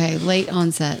 26. Okay, late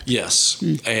onset. Yes.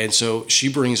 And so she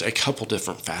brings a couple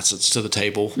different facets to the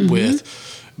table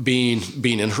with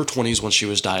being in her 20s when she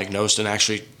was diagnosed and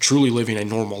actually truly living a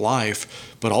normal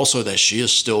life, but also that she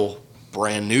is still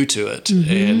brand new to it.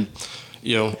 And,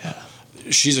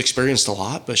 she's experienced a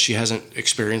lot, but she hasn't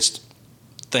experienced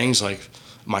things like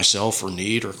myself or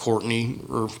Need or Courtney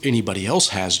or anybody else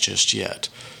has just yet.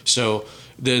 So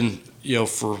then,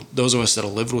 for those of us that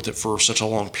have lived with it for such a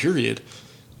long period,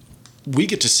 we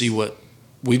get to see what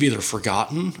we've either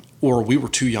forgotten or we were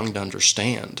too young to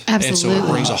understand. Absolutely. And so it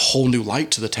brings a whole new light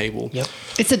to the table. Yep.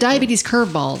 It's the diabetes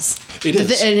curveballs. It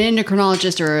is. An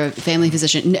endocrinologist or a family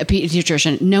physician, a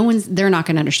pediatrician, they're not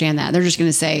going to understand that. They're just going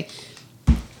to say,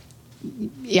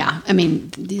 yeah.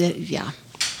 And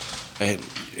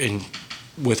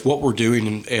with what we're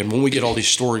doing and when we get all these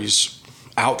stories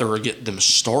out there or get them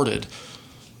started,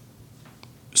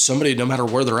 somebody, no matter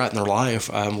where they're at in their life,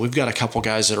 we've got a couple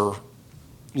guys that are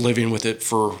living with it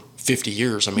for 50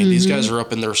 years. I mean, these guys are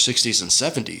up in their 60s and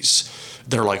 70s.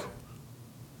 They're like,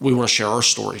 we want to share our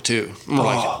story too. And we're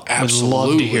like, absolutely. I'd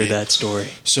love to hear that story.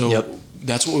 So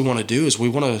that's what we want to do is we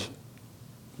want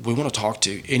we want to talk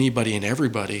to anybody and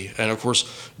everybody. And of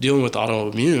course, dealing with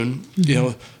autoimmune, you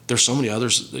know, there's so many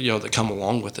others, you know, that come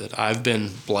along with it. I've been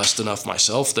blessed enough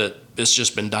myself that it's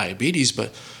just been diabetes,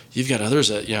 but you've got others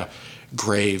that, you know,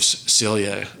 Graves,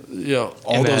 celiac, you know,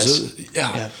 all MS. those,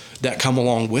 that come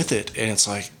along with it. And it's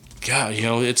like, God, you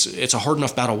know, it's a hard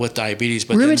enough battle with diabetes.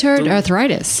 But Rheumatoid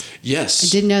arthritis. Yes. I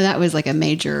didn't know that was like a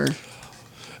major.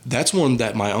 That's one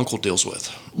that my uncle deals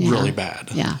with really bad.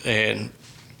 Yeah. And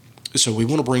so we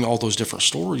want to bring all those different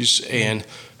stories and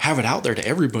have it out there to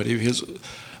everybody, because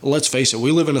let's face it,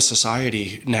 we live in a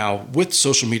society now with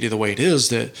social media the way it is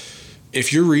that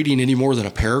if you're reading any more than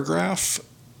a paragraph,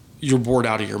 you're bored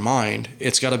out of your mind.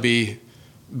 It's got to be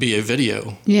a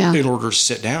video in order to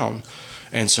sit down.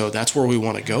 And so that's where we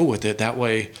want to go with it. That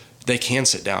way they can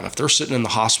sit down. If they're sitting in the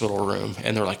hospital room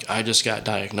and they're like, I just got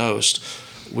diagnosed,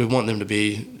 we want them to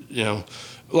be, you know,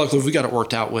 luckily we got it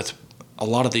worked out with a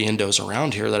lot of the endos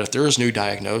around here that if there is new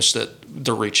diagnosed, that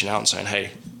they're reaching out and saying,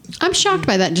 hey. I'm shocked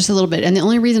by that just a little bit. And the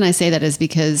only reason I say that is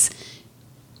because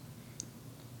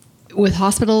with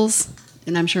hospitals,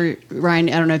 and I'm sure, Ryan,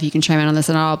 I don't know if you can chime in on this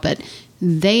at all, but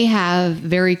they have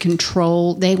they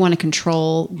want to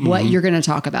control what you're going to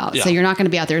talk about. Yeah. So you're not going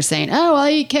to be out there saying, oh,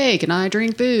 I eat cake and I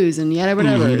drink booze and yada,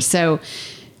 whatever. So,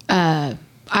 I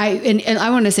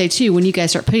want to say too, when you guys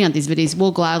start putting out these videos,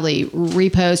 we'll gladly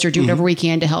repost or do whatever we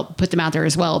can to help put them out there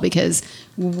as well, because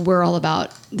we're all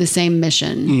about the same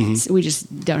mission. So we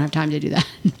just don't have time to do that.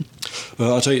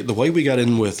 Well, I'll tell you, the way we got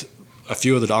in with a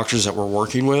few of the doctors that we're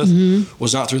working with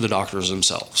was not through the doctors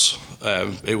themselves.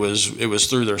 It was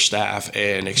through their staff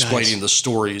and explaining the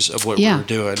stories of what we were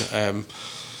doing.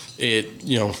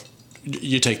 You know,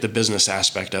 you take the business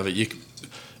aspect of it.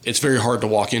 It's very hard to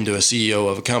walk into a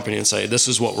CEO of a company and say, this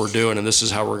is what we're doing and this is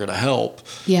how we're going to help.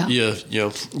 Yeah.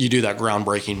 You do that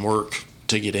groundbreaking work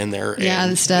to get in there. Yeah,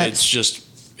 and the steps.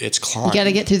 It's climbing. You got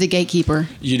to get through the gatekeeper.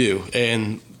 You do.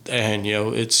 And you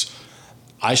know,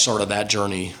 I started that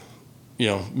journey, you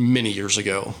know, many years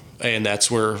ago. And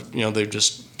that's where, you know, they've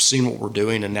just seen what we're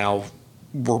doing and now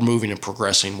we're moving and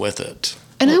progressing with it.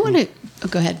 And I want to,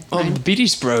 go ahead. The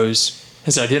BD Bros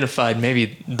has identified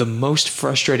maybe the most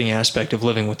frustrating aspect of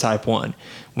living with type 1,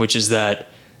 which is that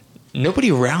nobody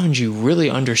around you really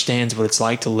understands what it's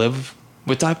like to live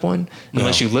with type 1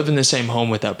 unless you live in the same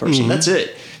home with that person. That's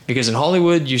it. Because in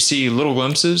Hollywood, you see little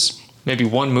glimpses, maybe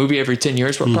one movie every 10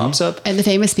 years where it pops up. And the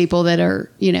famous people that are,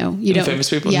 you know,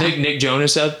 famous people. Yeah. Nick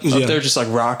Jonas up there just like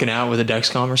rocking out with a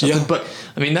Dexcom or something. Yeah. But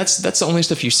I mean, that's the only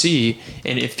stuff you see.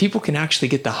 And if people can actually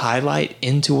get the highlight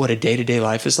into what a day-to-day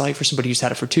life is like for somebody who's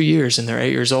had it for 2 years and they're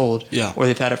 8 years old, or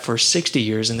they've had it for 60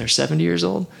 years and they're 70 years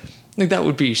old, I think that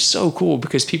would be so cool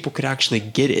because people could actually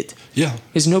get it. Yeah.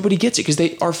 Because nobody gets it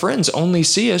because our friends only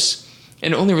see us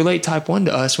and only relate type 1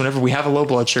 to us whenever we have a low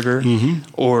blood sugar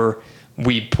or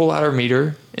we pull out our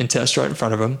meter and test right in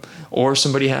front of them, or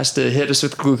somebody has to hit us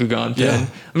with a glucagon pen. Yeah.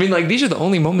 I mean, like, these are the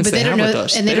only moments they have with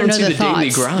us. And they don't know the thoughts. Daily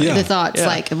grind. The thoughts,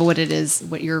 like, of what it is,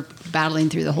 what you're battling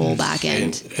through the whole back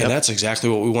end. And that's exactly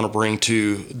what we want to bring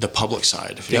to the public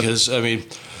side. Because, I mean,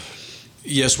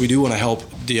 yes, we do want to help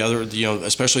the other, you know,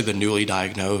 especially the newly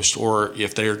diagnosed, or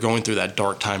if they're going through that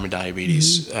dark time of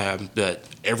diabetes that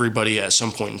everybody at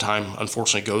some point in time,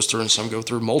 unfortunately, goes through, and some go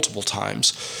through multiple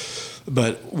times.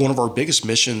 But one of our biggest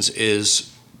missions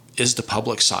is the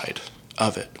public side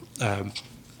of it.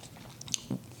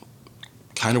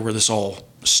 Kind of where this all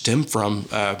stemmed from,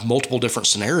 multiple different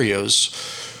scenarios,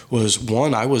 was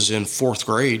one, I was in 4th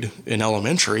grade in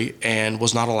elementary and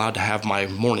was not allowed to have my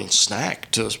morning snack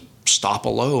to stop a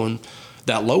low, and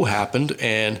that low happened,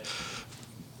 and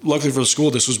luckily for the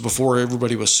school, this was before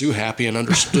everybody was sue happy and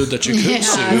understood that you could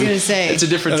sue. I was going to say. It's a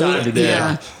different time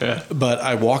today. Yeah. But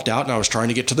I walked out and I was trying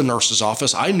to get to the nurse's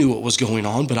office. I knew what was going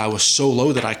on, but I was so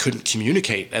low that I couldn't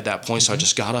communicate at that point. So I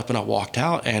just got up and I walked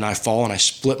out, and I fall and I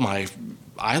split my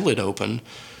eyelid open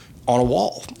on a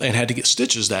wall and had to get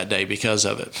stitches that day because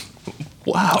of it.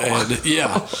 Wow. And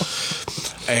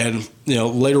and, you know,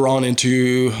 later on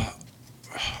into,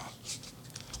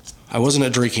 I wasn't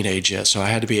at drinking age yet, so I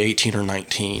had to be 18 or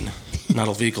 19, not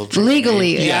a legal drink.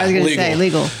 Legally, I was going to say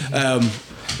legal.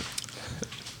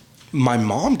 My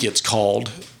mom gets called,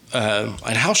 and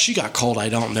how she got called, I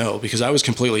don't know, because I was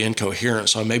completely incoherent,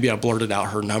 so maybe I blurted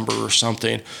out her number or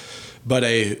something. But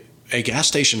a gas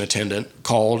station attendant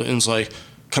called and was like,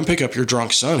 come pick up your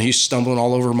drunk son. He's stumbling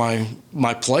all over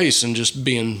my place and just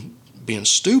being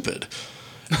stupid.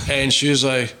 And she was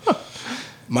like,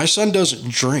 my son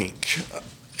doesn't drink.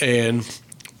 And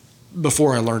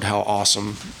before I learned how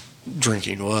awesome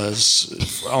drinking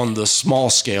was on the small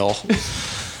scale,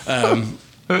 but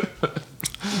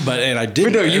I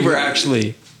didn't. But no, you were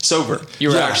actually Sober. You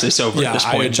were actually sober at this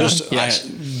point. I had just, Yes. I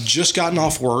had just gotten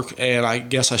off work, and I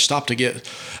guess I stopped to get.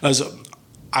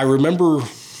 I remember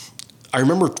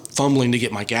fumbling to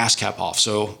get my gas cap off,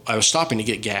 so I was stopping to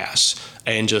get gas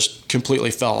and just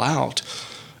completely fell out.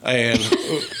 And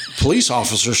police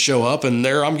officers show up, and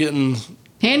there I'm getting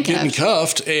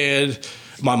cuffed, and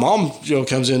my mom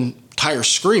comes in, tire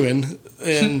screaming,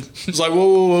 and it's like,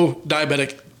 whoa,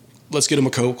 diabetic. Let's get him a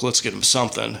Coke. Let's get him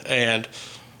something. And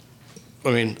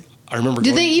I mean, I remember.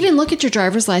 Did they even look at your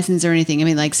driver's license or anything? I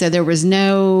mean, like, so there was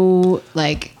no,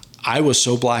 like. I was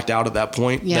so blacked out at that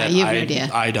point Yeah, that you have no idea.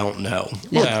 I don't know.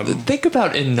 Well, think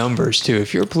about in numbers too.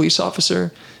 If you're a police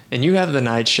officer and you have the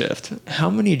night shift, how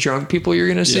many drunk people you're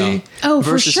going to see? Yeah. Oh,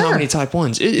 for versus how sure. many type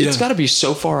 1s? It's got to be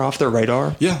so far off their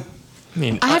radar. Yeah. I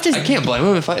mean, I have to- I can't blame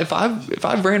them if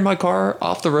I ran my car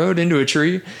off the road into a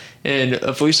tree and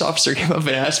a police officer came up and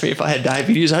asked me if I had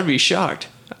diabetes, I'd be shocked.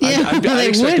 Yeah, I'd they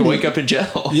expect to wouldn't. wake up in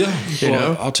jail. Yeah. You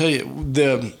know? I'll tell you,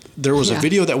 there was a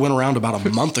video that went around about a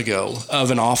month ago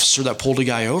of an officer that pulled a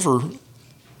guy over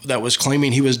that was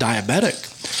claiming he was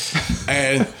diabetic.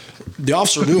 And the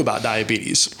officer knew about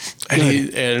diabetes.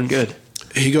 And Good.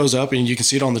 He goes up, and you can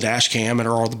see it on the dash cam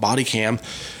or the body cam.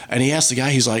 And he asked the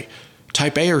guy, he's like,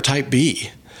 type A or type B?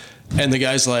 And the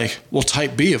guy's like, well,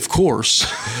 type B, of course.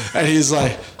 And he's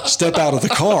like, step out of the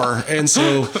car. And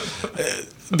so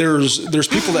there's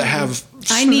people that have.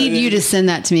 I need you to send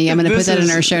that to me. I'm going to put This that in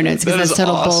is- our show notes because that that's is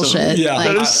total awesome. bullshit. Yeah, Like,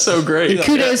 That is so great.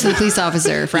 kudos to the police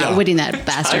officer for Yeah. outwitting that Type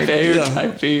bastard. A or Yeah.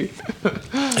 type B.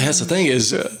 And that's the thing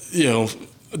is,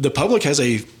 the public has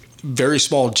a very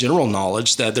small general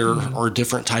knowledge that there are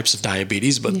different types of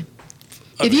diabetes, but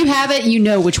If you have it, you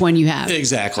know which one you have.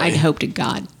 Exactly. I'd hope to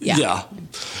God. Yeah. yeah.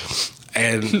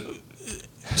 And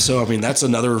so, I mean, that's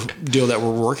another deal that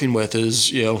we're working with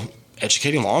is,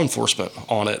 educating law enforcement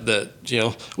on it, that,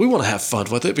 we want to have fun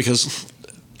with it, because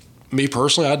me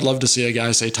personally, I'd love to see a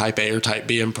guy say type A or type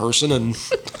B in person and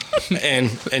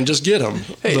just get them.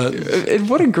 Hey, and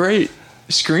what a great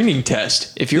screening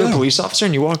test. If you're a Yeah. police officer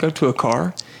and you walk up to a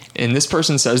car and this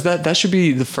person says that should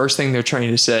be the first thing they're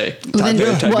trained to say. Well, Type then-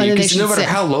 A or type well, B. then they Because no should matter say-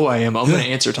 how low I am, I'm going to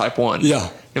answer type 1. Yeah.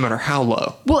 No matter how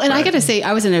low. Well, and I got to say,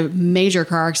 I was in a major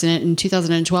car accident in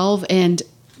 2012, and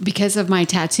because of my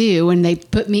tattoo, when they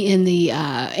put me in the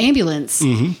ambulance,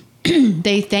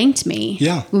 they thanked me.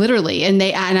 Yeah. Literally. And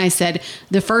I said,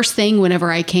 the first thing whenever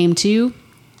I came to,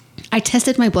 I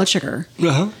tested my blood sugar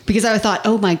because I thought,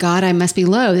 oh my God, I must be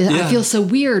low. Yeah. I feel so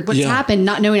weird. What's Yeah. happened?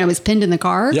 Not knowing I was pinned in the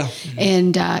car. Yeah.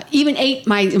 And even ate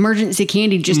my emergency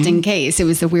candy just in case. It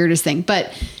was the weirdest thing.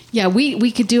 But yeah,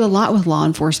 we could do a lot with law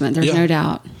enforcement. There's Yeah. no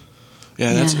doubt.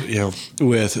 Yeah, that's, Yeah.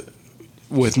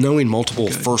 with knowing multiple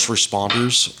first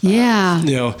responders. Yeah.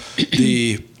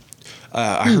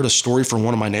 I heard a story from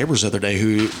one of my neighbors the other day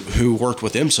who worked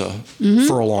with IMSA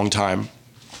for a long time,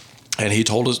 and he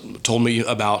told me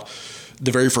about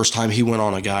the very first time he went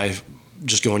on a guy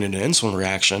just going into insulin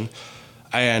reaction,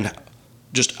 and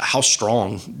just how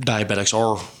strong diabetics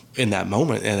are in that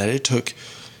moment, and that it took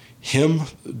him,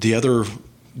 the other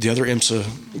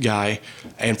IMSA guy,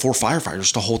 and 4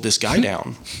 firefighters to hold this guy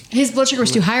down. His blood sugar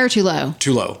was too high or too low?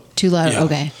 Too low. Too low. Yeah.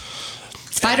 Okay.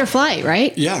 It's fight or flight,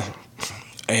 right? Yeah.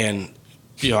 And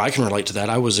I can relate to that.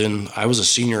 I was a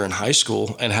senior in high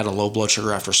school and had a low blood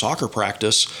sugar after soccer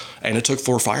practice, and it took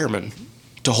 4 firemen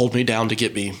to hold me down to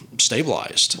get me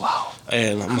stabilized. Wow.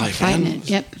 And I'm like, Fighting man, it.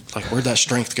 Yep. like, where'd that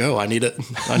strength go? I need it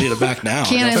back now.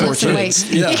 Can I got 4 lift some kids.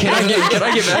 weights? Yeah. Can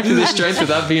I get back to this strength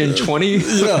without being 20?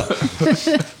 Yeah.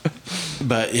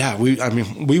 But yeah,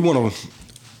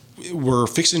 we're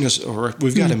fixing this, or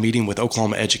we've got a meeting with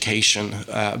Oklahoma Education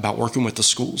about working with the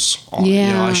schools on it.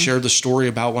 Yeah. I shared the story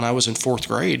about when I was in 4th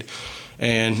grade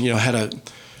and, had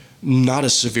not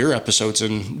as severe episodes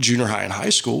in junior high and high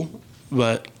school,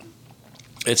 but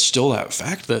it's still that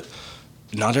fact that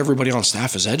not everybody on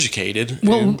staff is educated.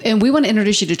 Well, and we want to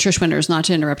introduce you to Trish Winters, not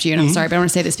to interrupt you, and I'm sorry, but I want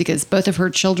to say this because both of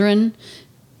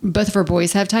her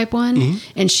boys have type 1,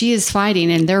 and she is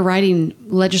fighting, and they're writing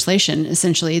legislation,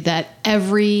 essentially, that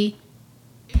every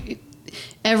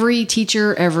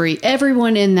teacher,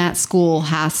 everyone in that school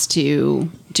has to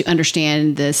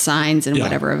understand the signs and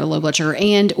whatever of a low blood sugar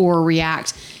and or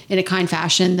react in a kind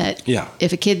fashion that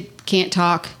if a kid can't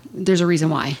talk, there's a reason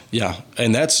why. Yeah,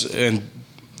 and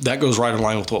that goes right in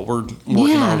line with what we're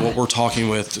working on, what we're talking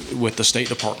with the State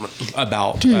Department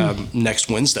about next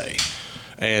Wednesday.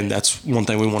 And that's one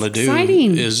thing we want to do.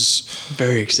 Exciting. Is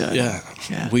Very exciting.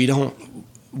 yeah. We don't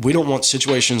want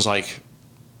situations like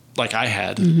I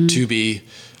had to be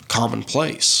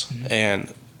commonplace.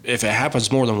 And if it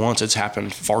happens more than once, it's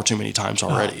happened far too many times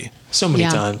already. So many Yeah.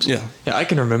 times. Yeah. I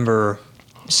can remember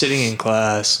sitting in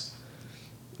class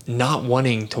not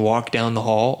wanting to walk down the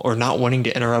hall or not wanting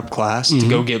to interrupt class to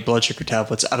go get blood sugar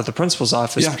tablets out of the principal's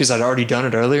office Yeah. because I'd already done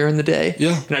it earlier in the day.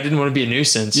 Yeah. And I didn't want to be a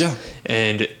nuisance. Yeah.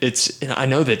 And I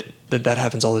know that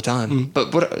happens all the time.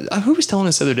 But who was telling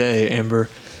us the other day, Amber,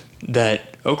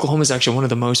 that Oklahoma is actually one of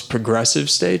the most progressive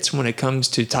states when it comes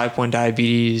to type 1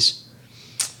 diabetes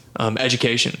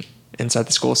education inside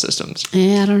the school systems.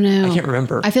 Yeah, I don't know. I can't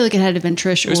remember. I feel like it had to have been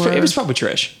Trish It was probably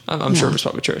Trish. I'm sure it was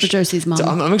probably Trish. Or Josie's mom. So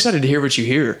I'm excited to hear what you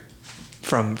hear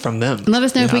from them. And let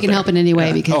us know if we out can there. help in any way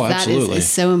Yeah. because Oh, that absolutely. is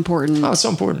so important. Oh, it's so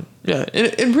important. Yeah.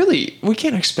 And really, we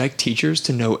can't expect teachers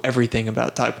to know everything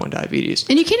about type 1 diabetes.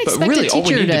 And you can't But expect really, a all we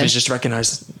teacher need to do to- is just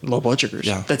recognize low blood sugars.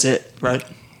 Yeah. That's it, right?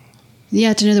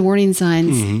 Yeah, to know the warning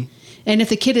signs. Mm-hmm. And if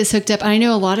the kid is hooked up, I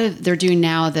know a lot of they're doing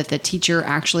now that the teacher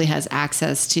actually has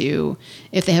access to,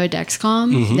 if they have a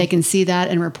Dexcom, Mm-hmm. they can see that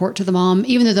and report to the mom,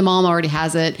 even though the mom already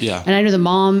has it. Yeah. And I know the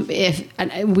mom,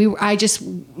 I just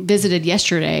visited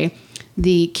yesterday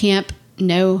the Camp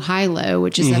No High Low,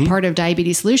 which is Mm-hmm. a part of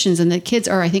Diabetes Solutions, and the kids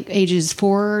are, I think, ages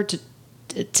 4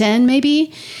 to 10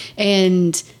 maybe,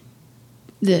 and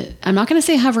I'm not going to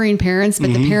say hovering parents, but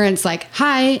Mm-hmm. the parents like,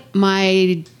 hi,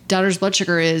 my daughter's blood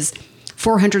sugar is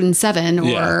 407 or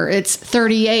Yeah. it's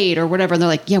 38 or whatever. And they're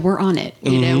like, yeah, we're on it.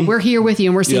 You know, we're here with you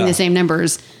and we're seeing Yeah. the same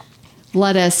numbers.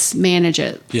 Let us manage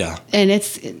it. Yeah. And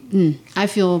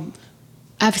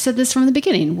I've said this from the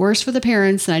beginning, worse for the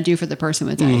parents than I do for the person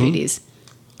with diabetes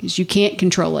because you can't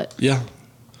control it. Yeah.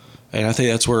 And I think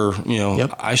that's where,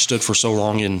 Yep. I stood for so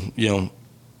long in,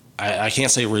 I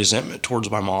can't say resentment towards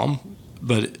my mom,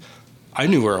 but I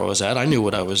knew where I was at. I knew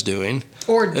what I was doing.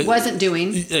 Or wasn't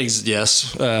doing.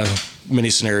 Yes. Many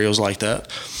scenarios like that.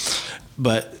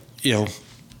 But,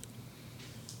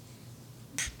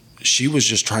 she was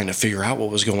just trying to figure out what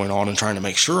was going on and trying to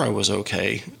make sure I was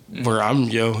okay. Where I'm,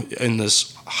 in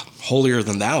this holier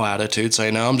than thou attitude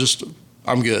saying, no,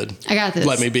 I'm good. I got this.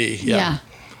 Let me be. Yeah.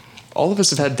 All of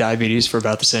us have had diabetes for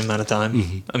about the same amount of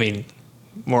time. I mean,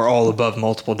 we're all above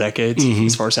multiple decades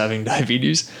as far as having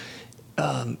diabetes.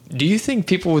 Do you think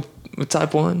people with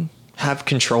type 1 have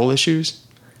control issues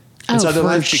inside their for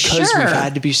life because sure. we've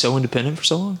had to be so independent for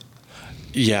so long?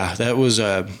 Yeah, that was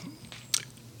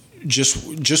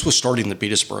just with starting the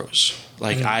Beatus Bros.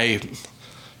 Like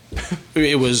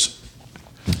it was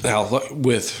now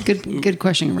with Good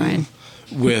question, Ryan.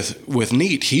 with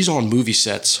Neat. He's on movie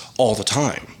sets all the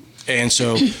time, and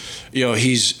so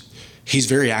he's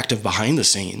very active behind the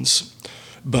scenes.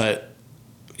 But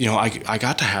I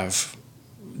got to have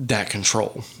that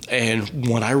control, and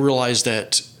when I realized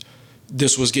that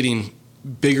this was getting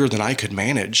bigger than I could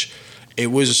manage, it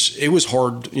was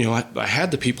hard. I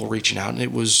had the people reaching out, and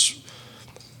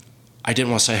I didn't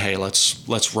want to say, hey,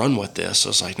 let's run with this. I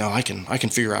was like, no, I can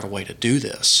figure out a way to do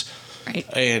this. Right.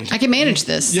 And I can manage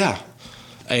this. yeah.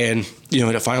 And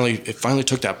it finally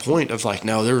took that point of like,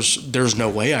 no, there's no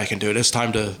way I can do it. It's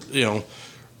time to,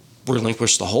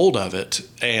 relinquish the hold of it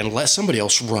and let somebody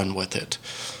else run with it.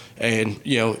 And,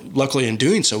 luckily in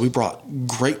doing so, we brought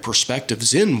great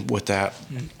perspectives in with that.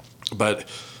 But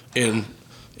in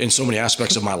so many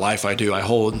aspects of my life, I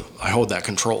hold that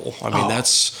control. I mean,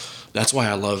 that's why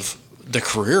I love the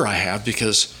career I have,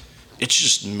 because it's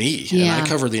just me. Yeah. And I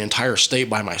cover the entire state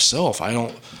by myself.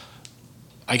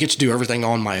 I get to do everything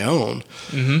on my own.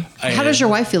 How does your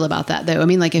wife feel about that, though? I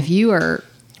mean, like if you are,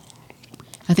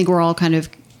 I think we're all kind of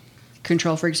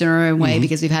control freaks in our own way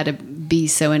because we've had to be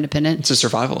so independent. It's a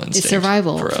survival instinct. It's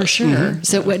survival for us. sure.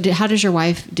 So, how does your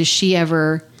wife? Does she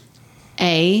ever,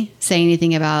 say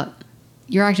anything about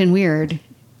you're acting weird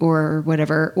or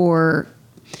whatever, or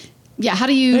yeah? How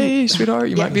do you? Hey, sweetheart,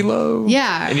 you might be low.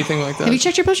 Yeah. Anything like that. Have you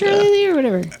checked your blood sugar lately or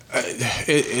whatever?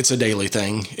 It's a daily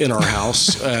thing in our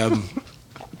house.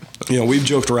 We've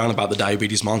joked around about the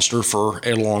diabetes monster for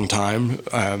a long time.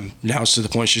 Now it's to the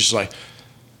point she's just like,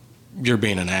 you're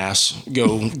being an ass.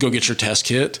 Go get your test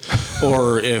kit.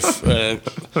 Or if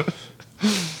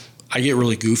I get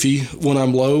really goofy when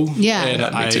I'm low. Yeah. And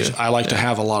Yeah, me too. I like to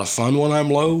have a lot of fun when I'm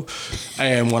low.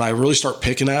 And when I really start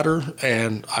picking at her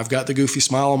and I've got the goofy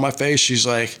smile on my face, she's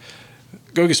like,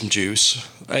 go get some juice.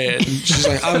 And she's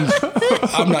like,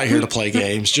 I'm not here to play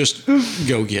games. Just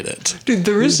go get it. Dude,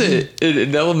 there is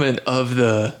an element of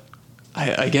the,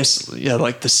 I guess,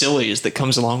 like the sillies that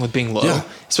comes along with being low, Yeah.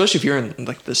 especially if you're in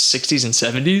like the 60s and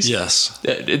 70s. Yes.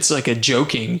 It's like a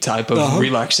joking type of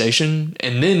relaxation,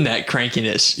 and then that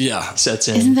crankiness sets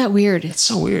in. Isn't that weird? It's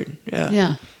so weird. Yeah.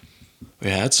 Yeah.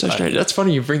 Yeah, it's So strange. That's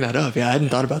funny you bring that up. Yeah, I hadn't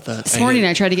thought about that. This morning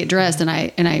I tried to get dressed and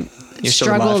I You started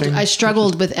struggled. laughing? I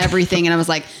struggled with everything and I was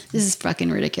like, this is fucking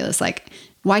ridiculous. Like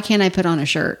why can't I put on a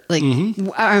shirt? Like,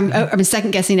 I'm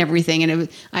second guessing everything. And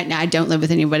I don't live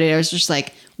with anybody. I was just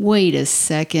like, wait a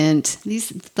second.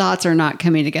 These thoughts are not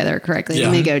coming together correctly. Yeah.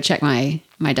 Let me go check my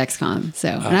Dexcom. So,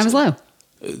 and I was low.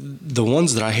 The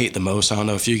ones that I hate the most, I don't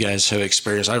know if you guys have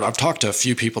experienced, I've talked to a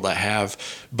few people that have,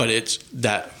 but it's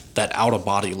that out of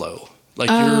body low. Like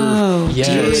you're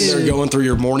in there going through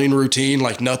your morning routine,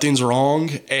 like nothing's wrong.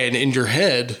 And in your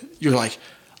head, you're like,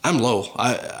 I'm low.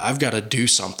 I've got to do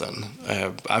something.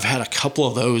 I've had a couple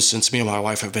of those since me and my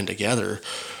wife have been together.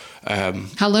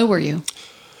 How low were you?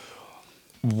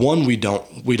 One, we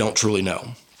don't truly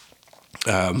know.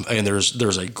 And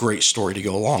there's a great story to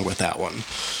go along with that one.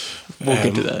 We'll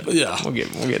get to that. Yeah. We'll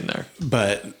get in there.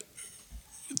 But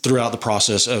throughout the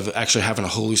process of actually having a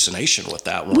hallucination with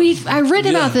that one. I read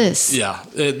about this. Yeah.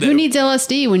 Who needs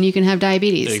LSD when you can have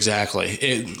diabetes?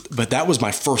 Exactly. But that was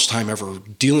my first time ever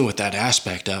dealing with that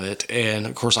aspect of it. And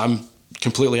of course, I'm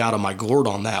completely out of my gourd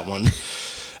on that one.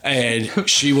 And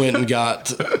she went and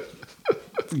got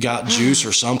juice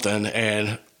or something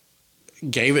and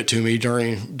gave it to me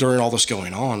during all this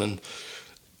going on. And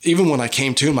even when I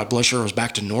came to, my blood sugar was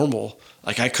back to normal.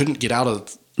 Like I couldn't get out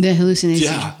of the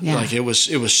hallucination. Yeah. Like it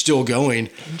was still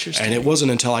going. Interesting. And it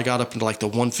wasn't until I got up into like the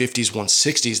 150s,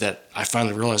 160s that I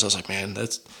finally realized I was like, man,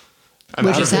 what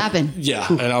just happened? Yeah.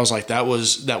 And I was like, that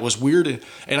was weird.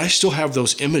 And I still have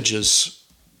those images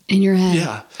in your head.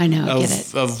 Yeah. I know. I get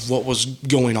it. Of what was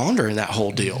going on during that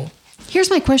whole deal.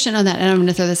 Here's my question on that. And I'm going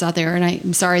to throw this out there. And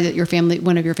I'm sorry that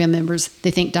one of your family members,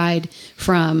 they think died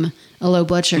from a low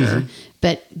blood sugar. Mm-hmm.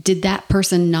 But did that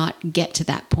person not get to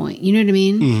that point? You know what I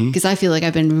mean? Because I feel like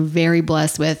I've been very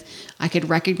blessed with, I could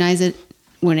recognize it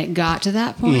when it got to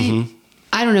that point. Mm-hmm.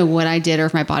 I don't know what I did or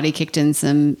if my body kicked in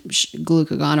some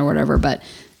glucagon or whatever, but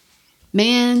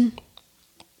man,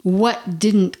 what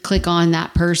didn't click on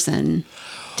that person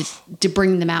to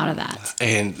bring them out of that?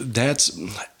 And that's...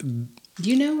 Do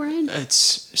you know, Ryan?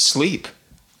 It's sleep.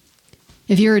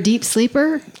 If you're a deep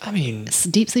sleeper? I mean...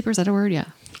 Deep sleeper, is that a word? Yeah.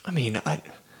 I mean,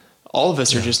 all of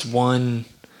us are just one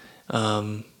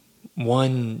too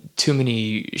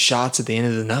many shots at the end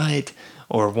of the night,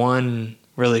 or one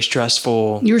really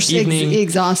stressful evening,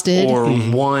 exhausted, or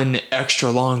one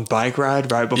extra long bike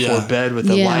ride right before bed with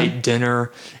a light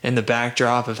dinner and the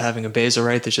backdrop of having a basal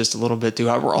rate that's just a little bit too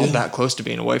high. We're all that close to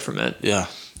being away from it. Yeah,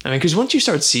 I mean, because once you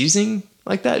start seizing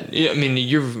like that, I mean,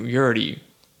 you're already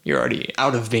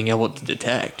out of being able to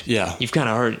detect. Yeah, you've kind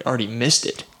of already missed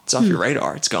it. It's off your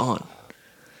radar. It's gone.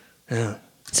 Yeah.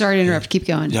 Sorry to interrupt. Keep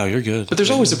going. No, you're good. But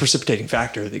there's always a precipitating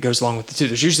factor that goes along with it too.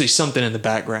 There's usually something in the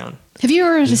background. Have you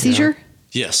ever had a seizure?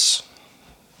 Yes.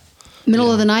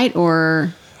 Middle of the night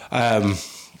or? I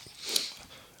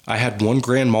had one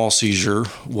grand mal seizure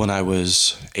when I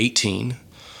was 18.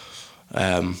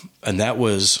 And that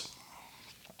was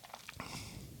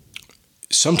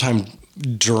sometime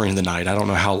during the night. I don't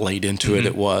know how late into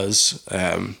it was.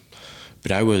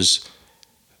 But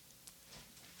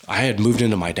I had moved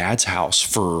into my dad's house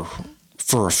for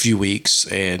a few weeks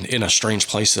and in a strange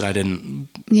place that I didn't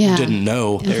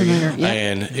know,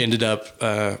 and ended up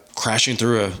crashing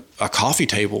through a coffee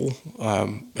table,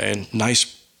 and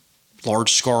nice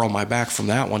large scar on my back from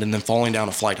that one, and then falling down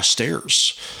a flight of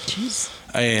stairs. Jeez.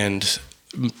 And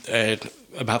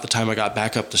about the time I got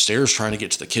back up the stairs trying to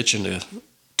get to the kitchen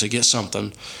to get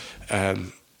something,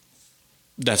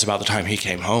 that's about the time he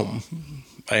came home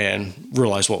and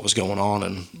realized what was going on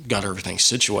and got everything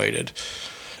situated.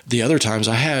 The other times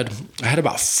I had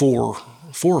about four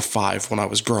or five when I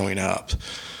was growing up.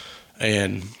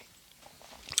 And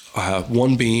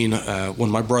one being when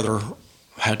my brother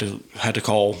had to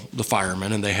call the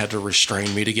firemen and they had to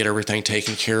restrain me to get everything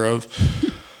taken care of.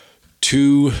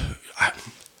 Two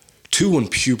when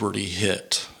puberty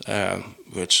hit,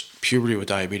 which puberty with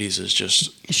diabetes is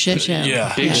just shit show.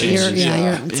 Yeah, big changes.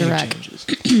 It's a wreck.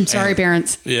 Sorry,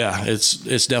 parents. Yeah,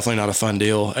 it's definitely not a fun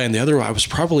deal. And the other, I was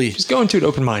probably just going to it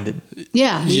open-minded.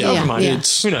 Yeah. Open-minded.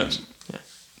 Who knows?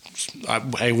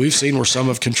 Hey, we've seen where some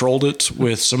have controlled it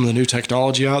with some of the new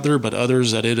technology out there, but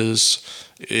others that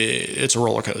it's a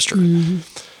roller coaster.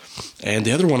 Mm-hmm. And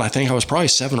the other one, I think I was probably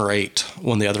 7 or 8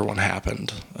 when the other one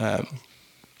happened.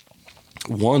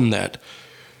 One that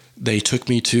they took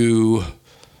me to,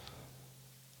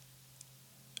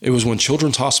 it was when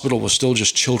Children's Hospital was still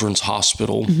just Children's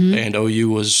Hospital, and OU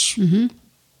was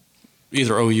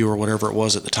either OU or whatever it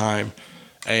was at the time.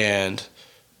 And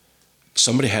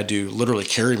somebody had to literally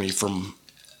carry me from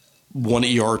one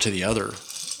ER to the other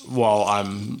while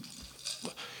I'm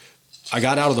I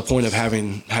got out of the point of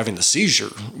having the seizure,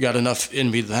 got enough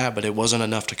in me to that, but it wasn't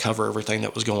enough to cover everything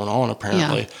that was going on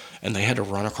apparently. Yeah. And they had to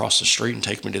run across the street and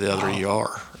take me to the other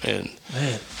ER. And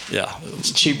Man, yeah,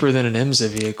 it's cheaper than an IMSA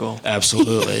vehicle.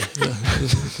 absolutely.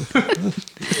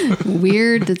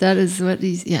 Weird that is what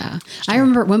he's, yeah. I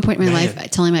remember at one point in my life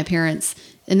telling my parents,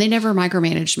 and they never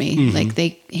micromanaged me. Mm-hmm. Like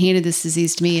they handed this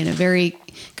disease to me in a very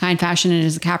kind fashion. And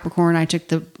as a Capricorn, I took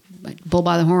the bull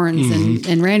by the horns Mm-hmm.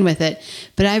 and ran with it.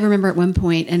 But I remember at one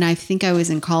point, and I think I was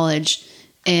in college,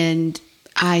 and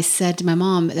I said to my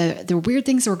mom, there were weird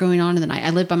things that were going on in the night.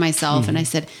 I lived by myself, and I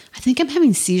said, I think I'm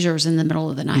having seizures in the middle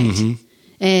of the night.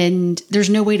 And there's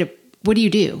no way to, what do you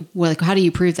do? Well, like, how do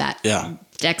you prove that? Yeah.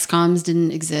 Dexcoms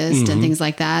didn't exist and things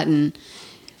like that. And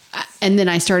then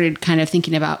I started kind of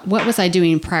thinking about what was I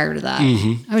doing prior to that?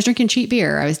 I was drinking cheap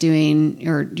beer. I was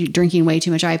drinking way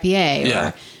too much IPA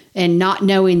Yeah. and not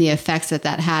knowing the effects that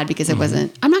had because it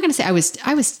wasn't, I'm not going to say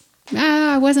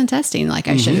I wasn't testing like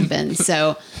I should have been.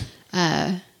 So,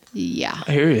 yeah.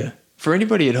 I hear you. For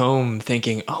anybody at home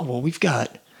thinking, oh, well, we've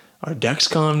got our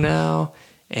Dexcom now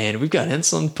and we've got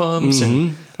insulin pumps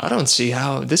and I don't see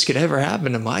how this could ever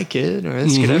happen to my kid or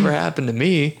this could ever happen to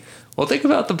me. Well, think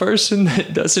about the person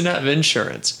that doesn't have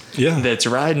insurance. Yeah. That's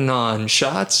riding on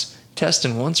shots,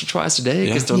 testing once or twice a day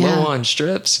because they're Yeah. low on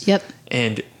strips. Yep.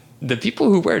 And the people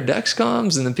who wear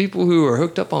Dexcoms and the people who are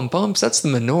hooked up on pumps, that's the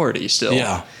minority still.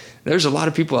 Yeah. There's a lot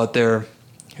of people out there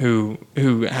who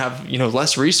have,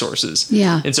 less resources.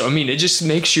 Yeah. And so, I mean, it just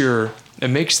makes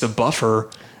the buffer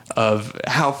of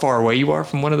how far away you are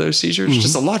from one of those seizures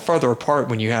just a lot farther apart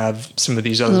when you have some of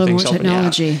these other little things more helping you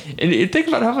out. technology. And think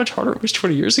about how much harder it was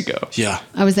 20 years ago. Yeah.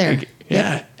 I was there.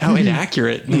 Yeah. How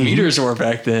inaccurate the meters were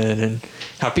back then and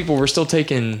how people were still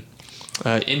taking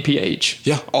NPH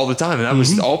Yeah. all the time. And that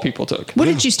was all people took. What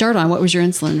did you start on? What was your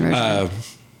insulin regimen?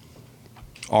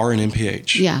 R and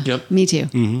MPH. Yeah. Yep. Me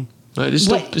too. They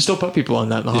still put people on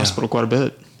that in the hospital quite a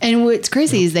bit. And what's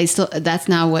crazy is that's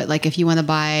now what, like, if you want to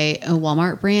buy a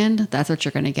Walmart brand, that's what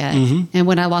you're going to get. And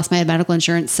when I lost my medical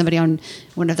insurance, somebody on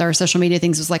one of their social media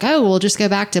things was like, oh, we'll just go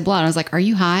back to blah. And I was like, are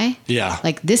you high? Yeah.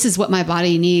 Like, this is what my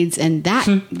body needs. And that,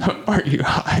 Are you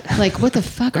high? like, what the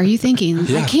fuck are you thinking?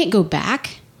 Yeah. I can't go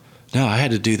back. No, I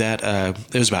had to do that.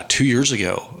 It was about 2 years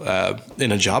ago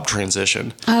in a job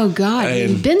transition. Oh, God.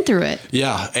 You've been through it.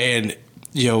 Yeah. And,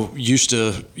 used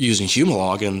to using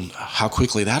Humalog and how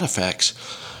quickly that affects.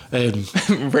 And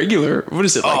Regular? What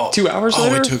is it, like 2 hours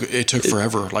later? It took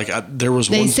forever. Like there was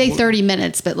They one. say 30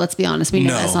 minutes, but let's be honest. We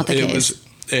know that's not the case.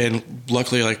 And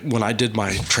luckily, like when I did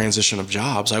my transition of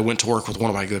jobs, I went to work with one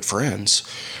of my good friends,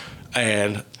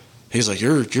 and he's like,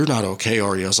 "You're not okay,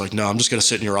 are you?" I was like, "No, I'm just gonna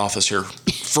sit in your office here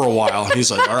for a while." And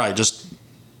he's like, "All right, just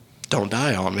don't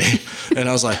die on me." And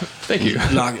I was like, Thank you.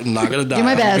 Not gonna die. Do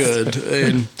my I'm best."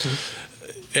 good.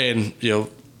 And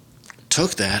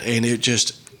took that, and it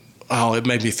just it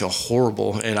made me feel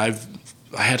horrible. And I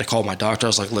had to call my doctor. I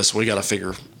was like, "Listen, we got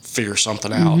to figure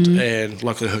something out." And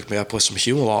luckily hooked me up with some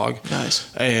Humalog. Nice.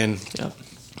 And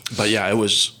but yeah, it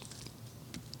was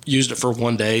used it for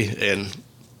one day, and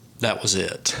that was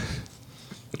it.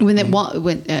 When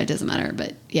it doesn't matter,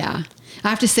 but yeah. I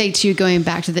have to say too, going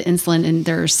back to the insulin, and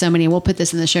there are so many, and we'll put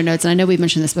this in the show notes. And I know we've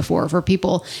mentioned this before for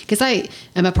people, because I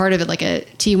am a part of it, like a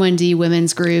T1D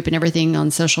women's group and everything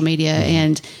on social media.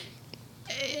 And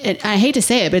I hate to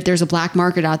say it, but there's a black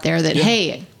market out there that,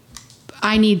 hey,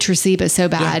 I need Tresiba so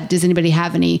bad. Yeah. Does anybody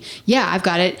have any? Yeah, I've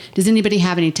got it. Does anybody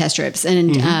have any test strips?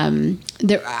 And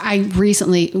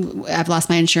I've lost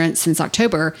my insurance since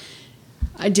October.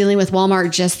 Dealing with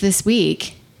Walmart just this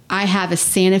week. I have a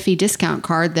Sanofi discount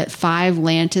card that 5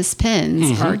 Lantus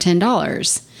pens are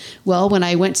 $10. Well, when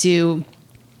I went to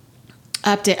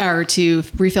update or to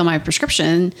refill my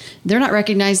prescription, they're not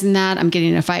recognizing that. I'm getting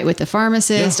in a fight with the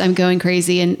pharmacist. Yeah. I'm going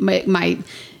crazy, and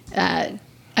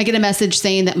I get a message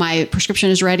saying that my prescription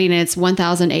is ready and it's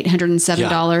 $1,807.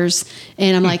 Yeah.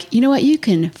 And I'm like, you know what? You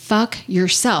can fuck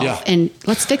yourself and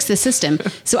let's fix the system.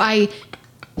 So I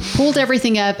pulled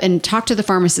everything up and talked to the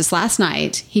pharmacist last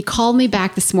night. He called me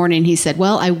back this morning. He said,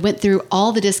 well, I went through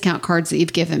all the discount cards that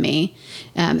you've given me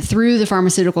through the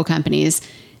pharmaceutical companies,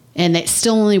 and they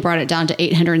still only brought it down to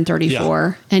 $834.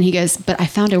 Yeah. And he goes, but I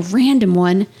found a random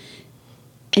one,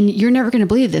 and you're never going to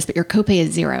believe this, but your copay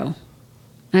is $0.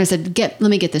 And I said, let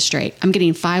me get this straight. I'm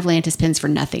getting 5 Lantus pens for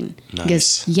nothing. Nice. He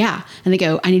goes, yeah. And they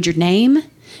go, I need your name.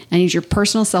 I need your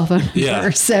personal cell phone number. Yeah.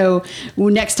 So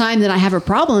next time that I have a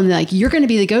problem, like, you're going to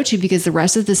be the go-to, because the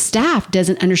rest of the staff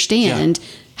doesn't understand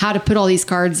how to put all these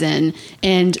cards in.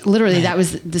 And literally that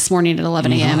was this morning at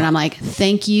 11 a.m. And I'm like,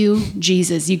 thank you,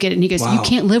 Jesus. You get it. And he goes, you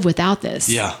can't live without this.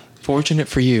 Yeah. Fortunate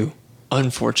for you.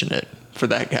 Unfortunate for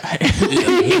that guy.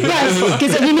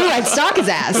 Because he knew I'd stalk his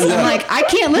ass. I'm like, I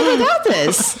can't live without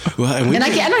this. Well, I don't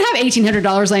have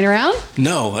 $1,800 laying around.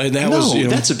 No, and that No, was, you know,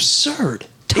 that's absurd.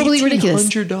 Totally ridiculous.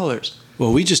 $1,800.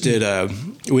 well, we just did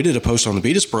we did a post on the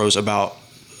Beatus Bros about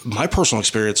my personal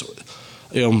experience,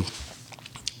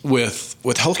 with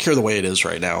healthcare the way it is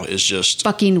right now is just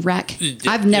Fucking wreck.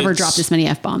 I've never it's- dropped this many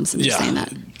F-bombs. I'm just Yeah. saying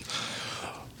that.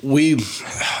 we,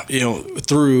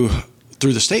 through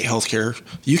the state healthcare,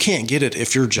 you can't get it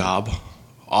if your job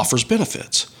offers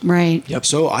benefits. Right. Yep.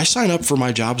 So I sign up for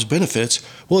my job's benefits.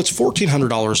 Well, it's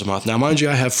 $1,400 a month. Now, mind you,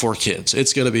 I have 4 kids.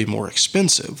 It's going to be more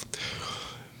expensive.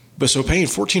 But so paying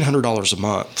 $1,400 a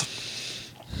month,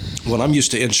 when I'm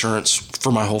used to insurance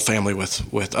for my whole family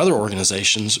with other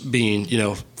organizations being,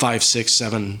 $500, $600,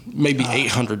 $700, maybe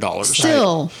 $800.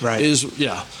 Still. Right.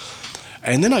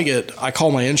 And then I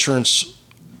call my insurance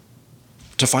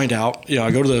to find out, I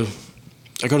go to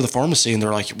the pharmacy and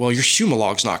they're like, well, your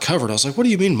Humalog's not covered. I was like, what do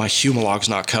you mean my Humalog's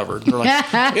not covered? And they're like,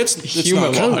 it's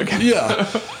not Humalog. covered. Yeah.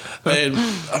 And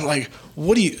I'm like,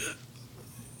 what do you,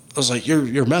 I was like,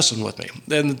 you're messing with me.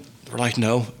 And they're like,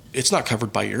 no, it's not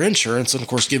covered by your insurance. And of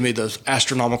course, give me the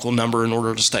astronomical number in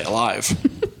order to stay alive.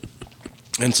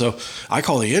 And so I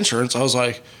call the insurance. I was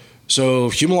like, so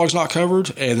Humalog's not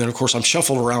covered? And then, of course, I'm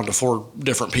shuffled around to 4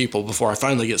 different people before I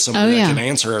finally get somebody that can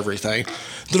answer everything.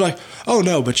 They're like, oh,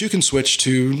 no, but you can switch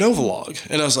to Novolog.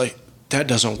 And I was like, that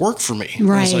doesn't work for me.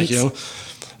 Right. I was like,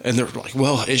 and they're like,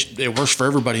 well, it works for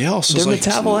everybody else. They're like,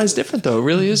 metabolized different, though. It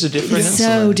really is a different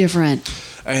So insulin. different.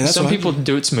 And that's Some what people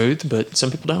do it smooth, but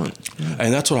some people don't.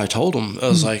 And that's what I told them. I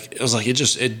was like,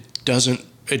 it doesn't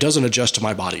adjust to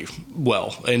my body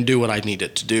well and do what I need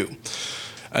it to do.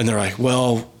 And they're like,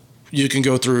 well, you can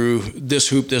go through this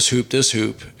hoop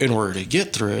in order to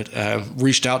get through it.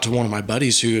 Reached out to one of my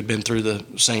buddies who had been through the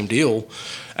same deal,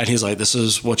 and he's like, this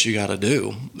is what you got to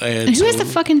do. And And who has the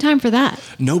fucking time for that?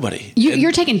 Nobody.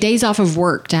 You're taking days off of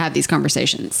work to have these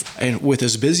conversations. And with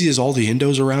as busy as all the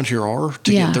endos around here are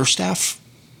to Yeah. get their staff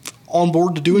on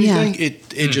board to do Yeah. anything,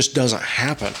 it just doesn't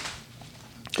happen.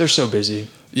 They're so busy.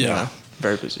 Yeah.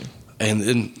 Very busy.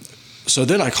 And so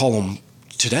then I call them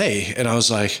today, and I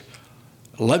was like,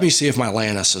 let me see if my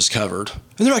Lannis is covered.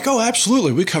 And they're like, oh,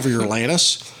 absolutely, we cover your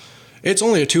Lannis. It's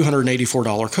only a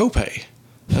 $284 copay.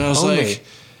 And I was like,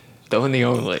 The only.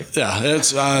 yeah,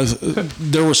 it's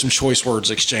there were some choice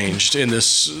words exchanged in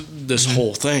this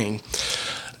whole thing.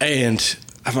 And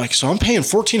I'm like, so I'm paying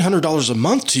 $1,400 a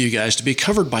month to you guys to be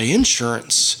covered by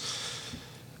insurance.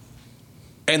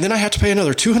 And then I have to pay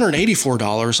another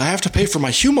 $284. I have to pay for my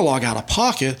Humalog out of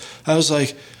pocket. I was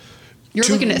like, You're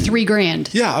looking at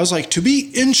 $3,000. yeah, I was like, to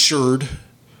be insured,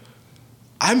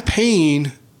 I'm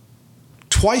paying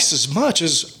twice as much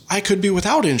as I could be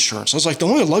without insurance. I was like, the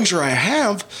only luxury I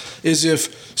have is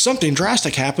if something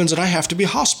drastic happens and I have to be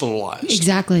hospitalized.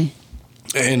 Exactly.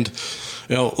 And,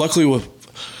 luckily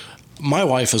my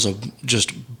wife is a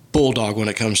just bulldog when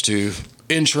it comes to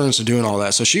insurance and doing all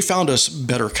that. So she found us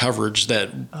better coverage that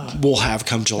we'll have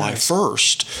come July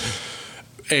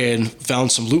 1st and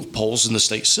found some loopholes in the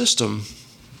state system.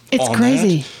 It's on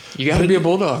crazy. that. You got to be a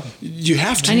bulldog. You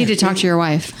have to. I need to talk to your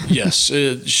wife. Yes,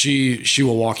 she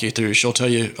will walk you through. She'll tell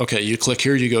you, okay, you click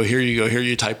here, you go here, you go here,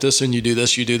 you type this in, you do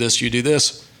this, you do this, you do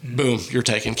this. Boom, you're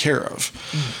taken care of.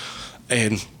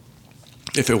 And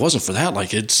if it wasn't for that,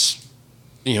 like it's,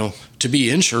 to be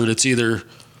insured, it's either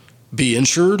be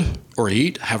insured or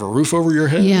eat, have a roof over your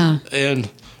head. Yeah. And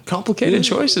Complicated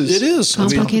choices. it is. I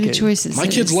mean, Complicated choices. my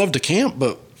It kids is. love to camp,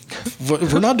 but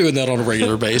we're not doing that on a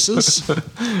regular basis.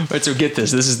 Right, so get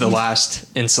this. This is the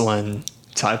last insulin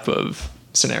type of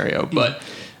scenario. But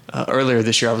earlier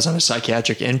this year, I was on a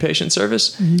psychiatric inpatient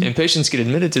service, and patients get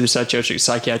admitted to the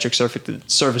psychiatric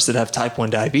service that have type 1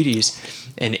 diabetes.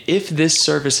 And if this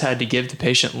service had to give the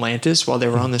patient Lantus while they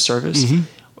were on the service,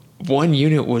 one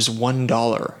unit was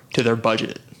 $1 to their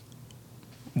budget.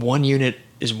 One unit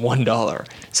is $1.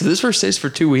 So this first stays for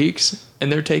 2 weeks,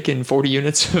 and they're taking 40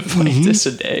 units of Lantus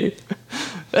a day.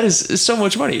 That is so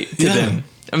much money to them.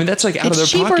 I mean, that's like out of their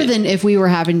It's cheaper pocket. than if we were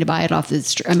having to buy it off the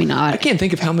street. I mean, I can't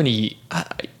think of how many.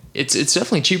 It's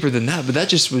definitely cheaper than that, but that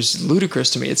just was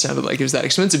ludicrous to me. It sounded like it was that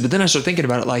expensive. But then I started thinking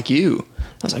about it like you. I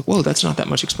was like, whoa, that's not that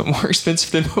much more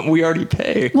expensive than what we already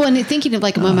pay. well, and thinking of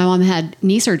like when my mom had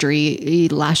knee surgery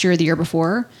last year or the year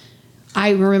before, I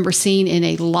remember seeing in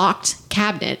a locked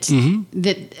cabinet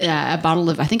that a bottle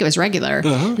of, I think it was regular.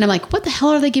 And I'm like, what the hell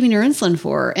are they giving her insulin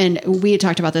for? And we had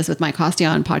talked about this with Mike Costia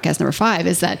on podcast number 5,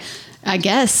 is that I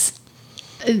guess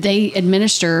they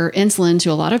administer insulin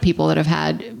to a lot of people that have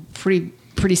had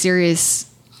pretty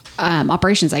serious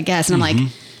operations, I guess. And I'm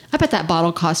like, I bet that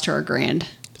bottle cost her $1,000.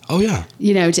 Oh,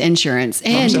 yeah. To insurance.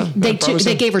 And so. they Probably so.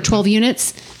 they gave her 12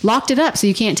 units, locked it up so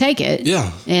you can't take it.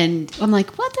 Yeah. And I'm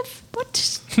like,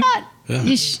 what's that? Yeah.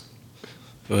 Yeesh.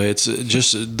 It's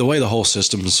just the way the whole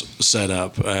system's set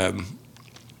up.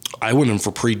 I went in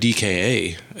for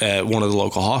pre-DKA at one of the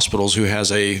local hospitals who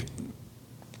has a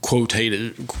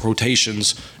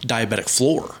quotations diabetic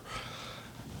floor.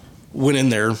 Went in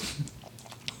there,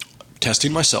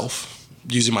 testing myself,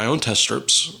 using my own test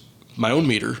strips, my own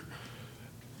meter,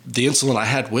 the insulin I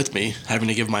had with me, having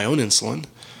to give my own insulin.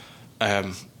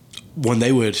 When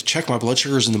they would check my blood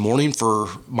sugars in the morning for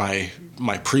my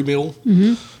pre-meal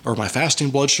or my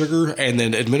fasting blood sugar and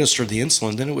then administer the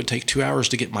insulin, then it would take 2 hours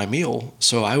to get my meal.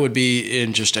 So I would be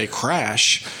in just a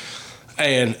crash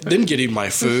and then getting my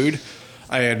food.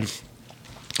 And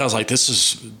I was like, this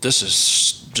is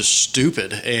just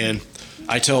stupid. And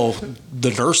I tell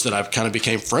the nurse that I kind of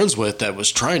became friends with that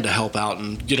was trying to help out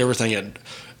and get everything in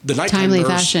the nighttime Timely nurse.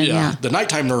 fashion, yeah. The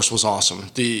nighttime nurse was awesome.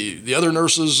 The other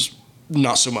nurses,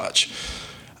 not so much.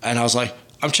 And I was like,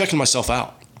 I'm checking myself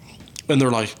out. And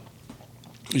they're like,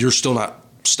 you're still not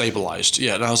stabilized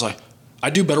yet. And I was like, I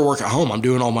do better work at home. I'm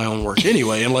doing all my own work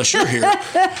anyway, unless you're here.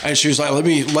 And she was like,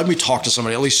 let me talk to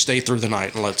somebody, at least stay through the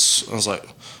night. And I was like,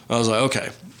 okay.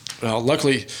 Well,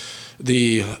 luckily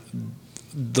the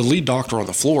lead doctor on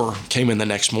the floor came in the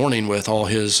next morning with all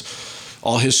his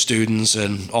students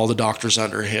and all the doctors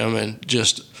under him, and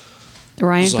just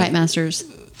Orion like, Pipe Masters.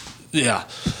 Yeah.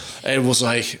 It was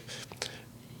like,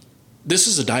 this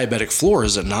is a diabetic floor,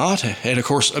 is it not? And of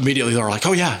course, immediately they're like,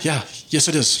 oh yeah, yes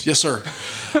it is. Yes, sir.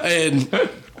 And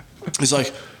he's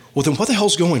like, well, then what the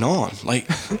hell's going on? Like,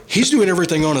 he's doing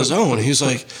everything on his own. He's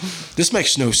like, this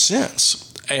makes no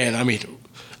sense. And I mean,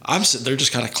 I'm sitting there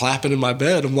just kind of clapping in my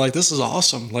bed. I'm like, this is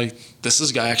awesome. Like, this is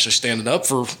a guy actually standing up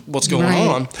for what's going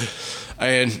on.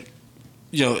 And,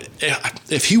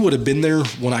 if he would have been there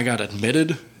when I got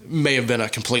admitted, may have been a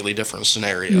completely different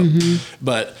scenario.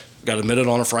 But got admitted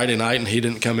on a Friday night, and he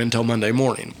didn't come in till Monday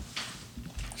morning.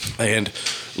 And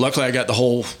luckily, I got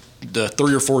the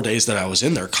 3 or 4 days that I was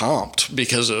in there comped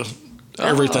because of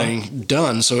everything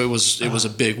done. So it was a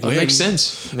big win. That makes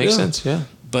sense. Makes sense. Yeah.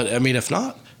 But I mean, if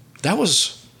not, that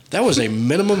was a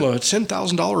minimum of a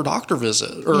 $10,000 doctor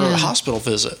visit or a hospital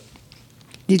visit.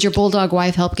 Did your bulldog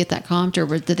wife help get that comped,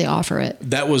 or did they offer it?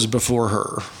 That was before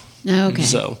her. Oh, okay.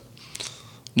 So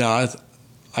no,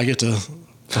 I get to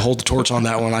hold the torch on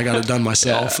that one. I got it done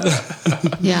myself.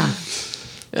 Yeah.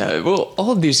 Yeah, well,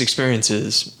 all of these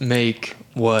experiences make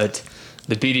what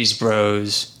the Beatties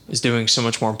Bros is doing so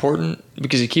much more important,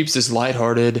 because it keeps this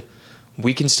lighthearted.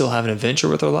 We can still have an adventure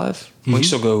with our life. We can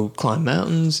still go climb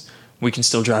mountains. We can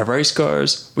still drive race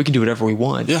cars. We can do whatever we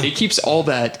want. Yeah. It keeps all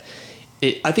that.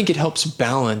 I think it helps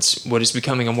balance what is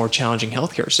becoming a more challenging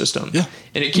healthcare system. Yeah.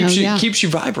 And it keeps you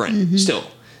vibrant still.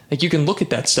 Like, you can look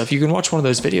at that stuff. You can watch one of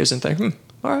those videos and think,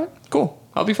 all right, cool.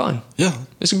 I'll be fine. Yeah.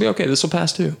 This will be okay. This will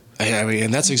pass too. I mean,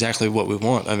 and that's exactly what we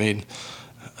want. I mean,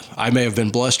 I may have been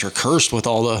blessed or cursed with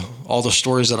all the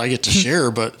stories that I get to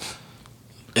share, but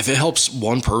if it helps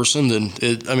one person, then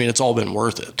it's all been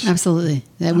worth it. Absolutely.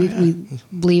 That we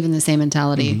believe in the same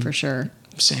mentality for sure.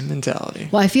 Same mentality.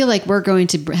 Well, I feel like we're going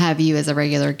to have you as a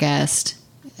regular guest,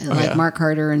 like Mark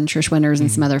Carter and Trish Winters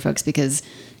and some other folks, because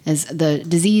as the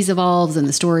disease evolves and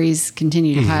the stories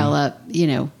continue to pile up,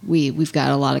 we've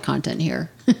got a lot of content here.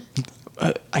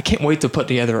 I can't wait to put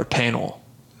together a panel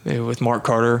with Mark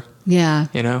Carter. Yeah.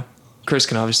 Chris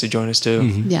can obviously join us too.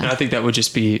 Yeah. And I think that would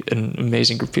just be an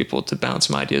amazing group of people to bounce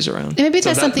some ideas around. And maybe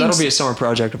that's something. That'll be a summer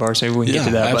project of ours. Maybe we can get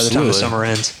to that by the time the summer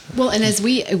ends. Well, and as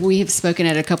we have spoken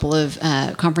at a couple of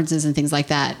conferences and things like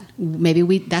that,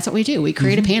 maybe that's what we do. We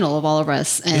create a panel of all of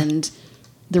us and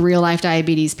the real life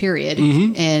diabetes period.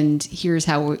 And here's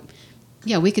how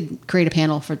we could create a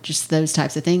panel for just those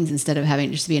types of things instead of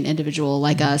having just be an individual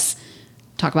like us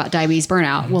talk about diabetes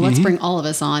burnout. Well, let's bring all of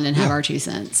us on and have our 2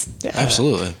 cents. Yeah.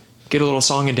 Absolutely. Get a little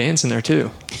song and dance in there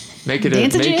too. Make it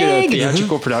Dance a a jig.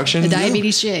 theatrical production. A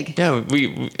diabetes jig. Yeah,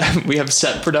 we have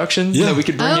set production that we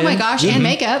could bring in. Oh my gosh, and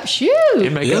makeup. Shoot.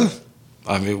 And makeup.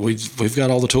 I mean, we've got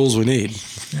all the tools we need.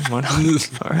 Why not?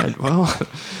 All right. Well,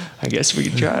 I guess we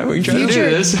can try. We can try to do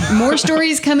this. More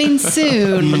stories coming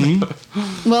soon.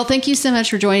 Well, thank you so much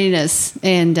for joining us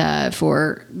and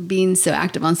for being so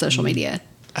active on social media.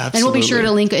 Absolutely. And we'll be sure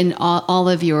to link in all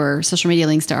of your social media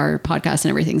links to our podcast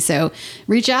and everything. So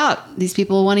reach out. These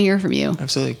people want to hear from you.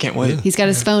 Absolutely. Can't wait. He's got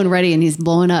his phone ready and he's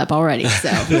blowing up already. So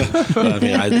I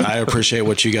mean, I appreciate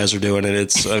what you guys are doing, and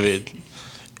it's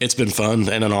been fun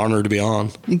and an honor to be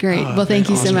on. great. Well, thank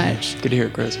you so much. Good to hear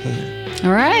it, Chris.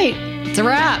 All right. It's a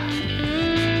wrap.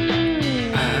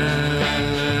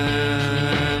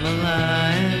 I'm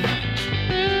alive.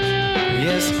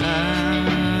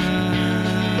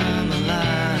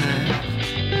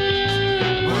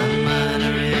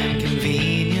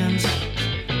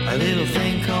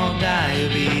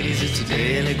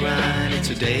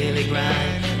 daily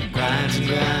grind. And it grinds and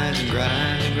grinds and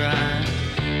grinds and grinds.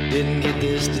 Didn't get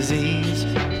this disease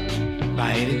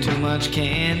by eating too much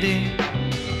candy.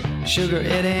 Sugar,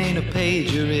 it ain't a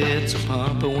pager, it's a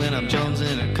pump. But when I'm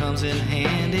jonesing, it comes in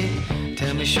handy.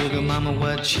 Tell me, sugar mama,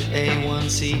 what's your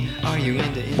A1C? Are you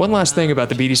into it? One last thing about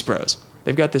the Beatties Bros.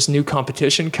 They've got this new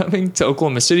competition coming to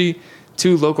Oklahoma City.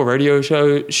 2 local radio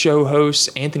show hosts,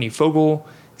 Anthony Fogel,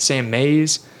 Sam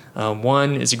Mays.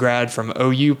 One is a grad from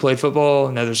OU, played football.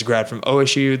 Another's a grad from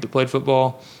OSU that played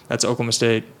football. That's Oklahoma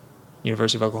State,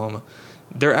 University of Oklahoma.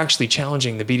 They're actually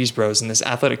challenging the Beatties Bros in this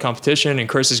athletic competition, and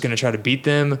Chris is going to try to beat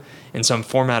them in some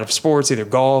format of sports, either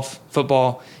golf,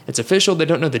 football. It's official. They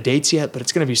don't know the dates yet, but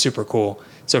it's going to be super cool.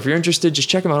 So if you're interested, just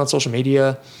check them out on social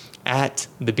media at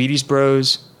the Beatties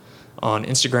Bros on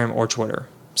Instagram or Twitter.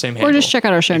 Same handle. Or just check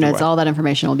out our show Either notes. way. All that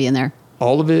information will be in there.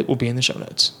 All of it will be in the show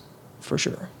notes, for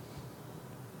sure.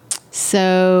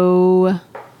 So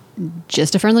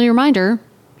just a friendly reminder,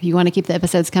 if you want to keep the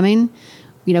episodes coming,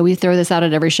 you know, we throw this out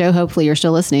at every show. Hopefully you're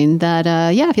still listening. That,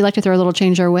 if you'd like to throw a little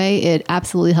change our way, it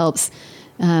absolutely helps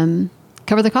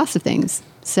cover the cost of things.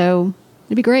 So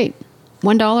it'd be great.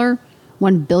 $1,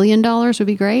 $1 billion would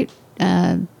be great.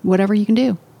 Whatever you can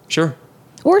do. Sure.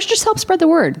 Or just help spread the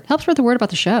word. Help spread the word about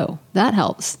the show. That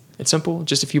helps. It's simple,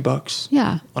 just a few bucks.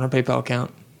 Yeah. On our PayPal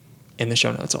account, in the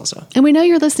show notes also. And we know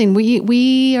you're listening.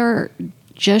 We are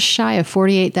just shy of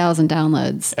 48,000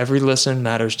 downloads. Every listen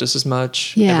matters just as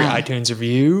much. Yeah. Every iTunes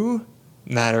review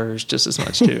matters just as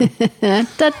much too. Da,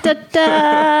 da,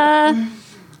 da.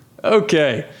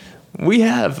 Okay. We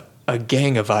have a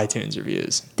gang of iTunes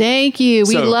reviews. Thank you.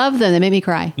 We So- love them. They make me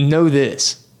cry. Know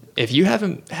this. If you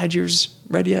haven't had yours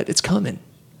ready yet, it's coming.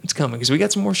 It's coming because we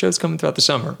got some more shows coming throughout the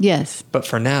summer. Yes. But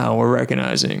for now, we're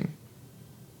recognizing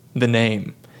the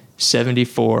name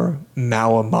 74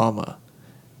 Maua Mama.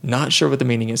 Not sure what the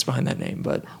meaning is behind that name,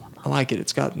 but I like it.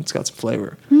 It's got some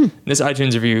flavor. This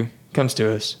iTunes review comes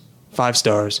to us, 5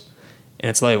 stars,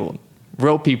 and it's labeled,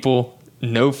 "Real people,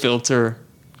 no filter,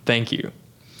 thank you.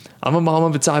 I'm a mom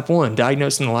of a type 1,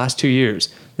 diagnosed in the last 2 years.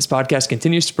 This podcast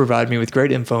continues to provide me with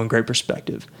great info and great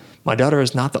perspective. My daughter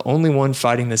is not the only one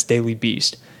fighting this daily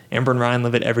beast. Amber and Ryan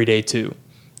live it every day too.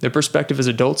 Their perspective as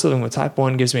adults living with type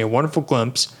 1 gives me a wonderful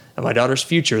glimpse of my daughter's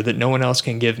future that no one else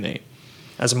can give me.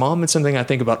 As a mom, it's something I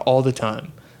think about all the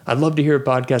time. I'd love to hear a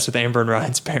podcast with Amber and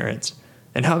Ryan's parents.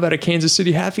 And how about a Kansas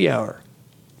City happy hour?"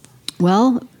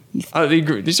 Well,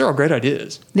 These are all great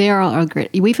ideas. they are all great.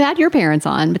 We've had your parents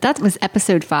on, but that was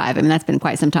episode 5. I mean, that's been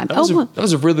quite some time. That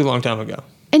was a really long time ago.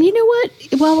 And you know what?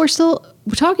 While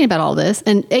we're talking about all this,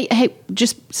 and hey,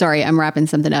 just sorry, I'm wrapping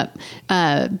something up.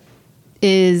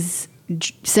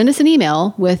 Send us an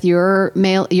email with your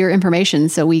information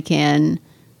so we can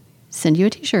send you a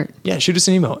t-shirt. Yeah, shoot us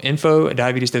an email,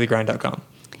 info@diabetesdailygrind.com.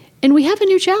 And we have a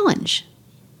new challenge.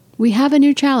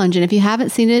 And if you haven't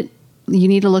seen it, you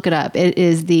need to look it up. It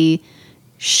is the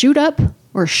Shoot Up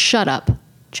or Shut Up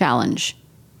challenge.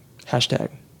 Hashtag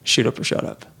shoot up or shut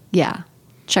up. Yeah.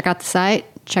 Check out the site.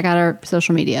 Check out our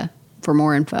social media for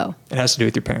more info. It has to do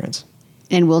with your parents.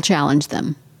 And we'll challenge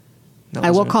them. That I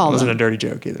will wasn't- call It wasn't them. a dirty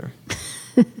joke either.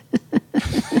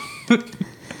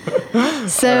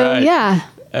 So, All right. yeah.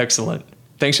 Excellent.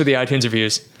 Thanks for the iTunes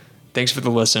reviews. Thanks for the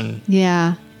listen.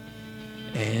 Yeah.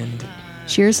 And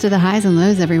Cheers to the highs and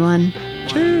lows, everyone.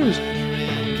 cheers.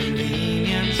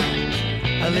 Inconvenience,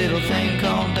 a little thing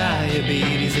called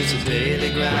diabetes. It's a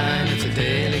daily grind, it's a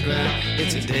daily grind,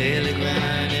 it's a daily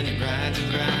grind, and it grinds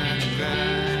and grinds.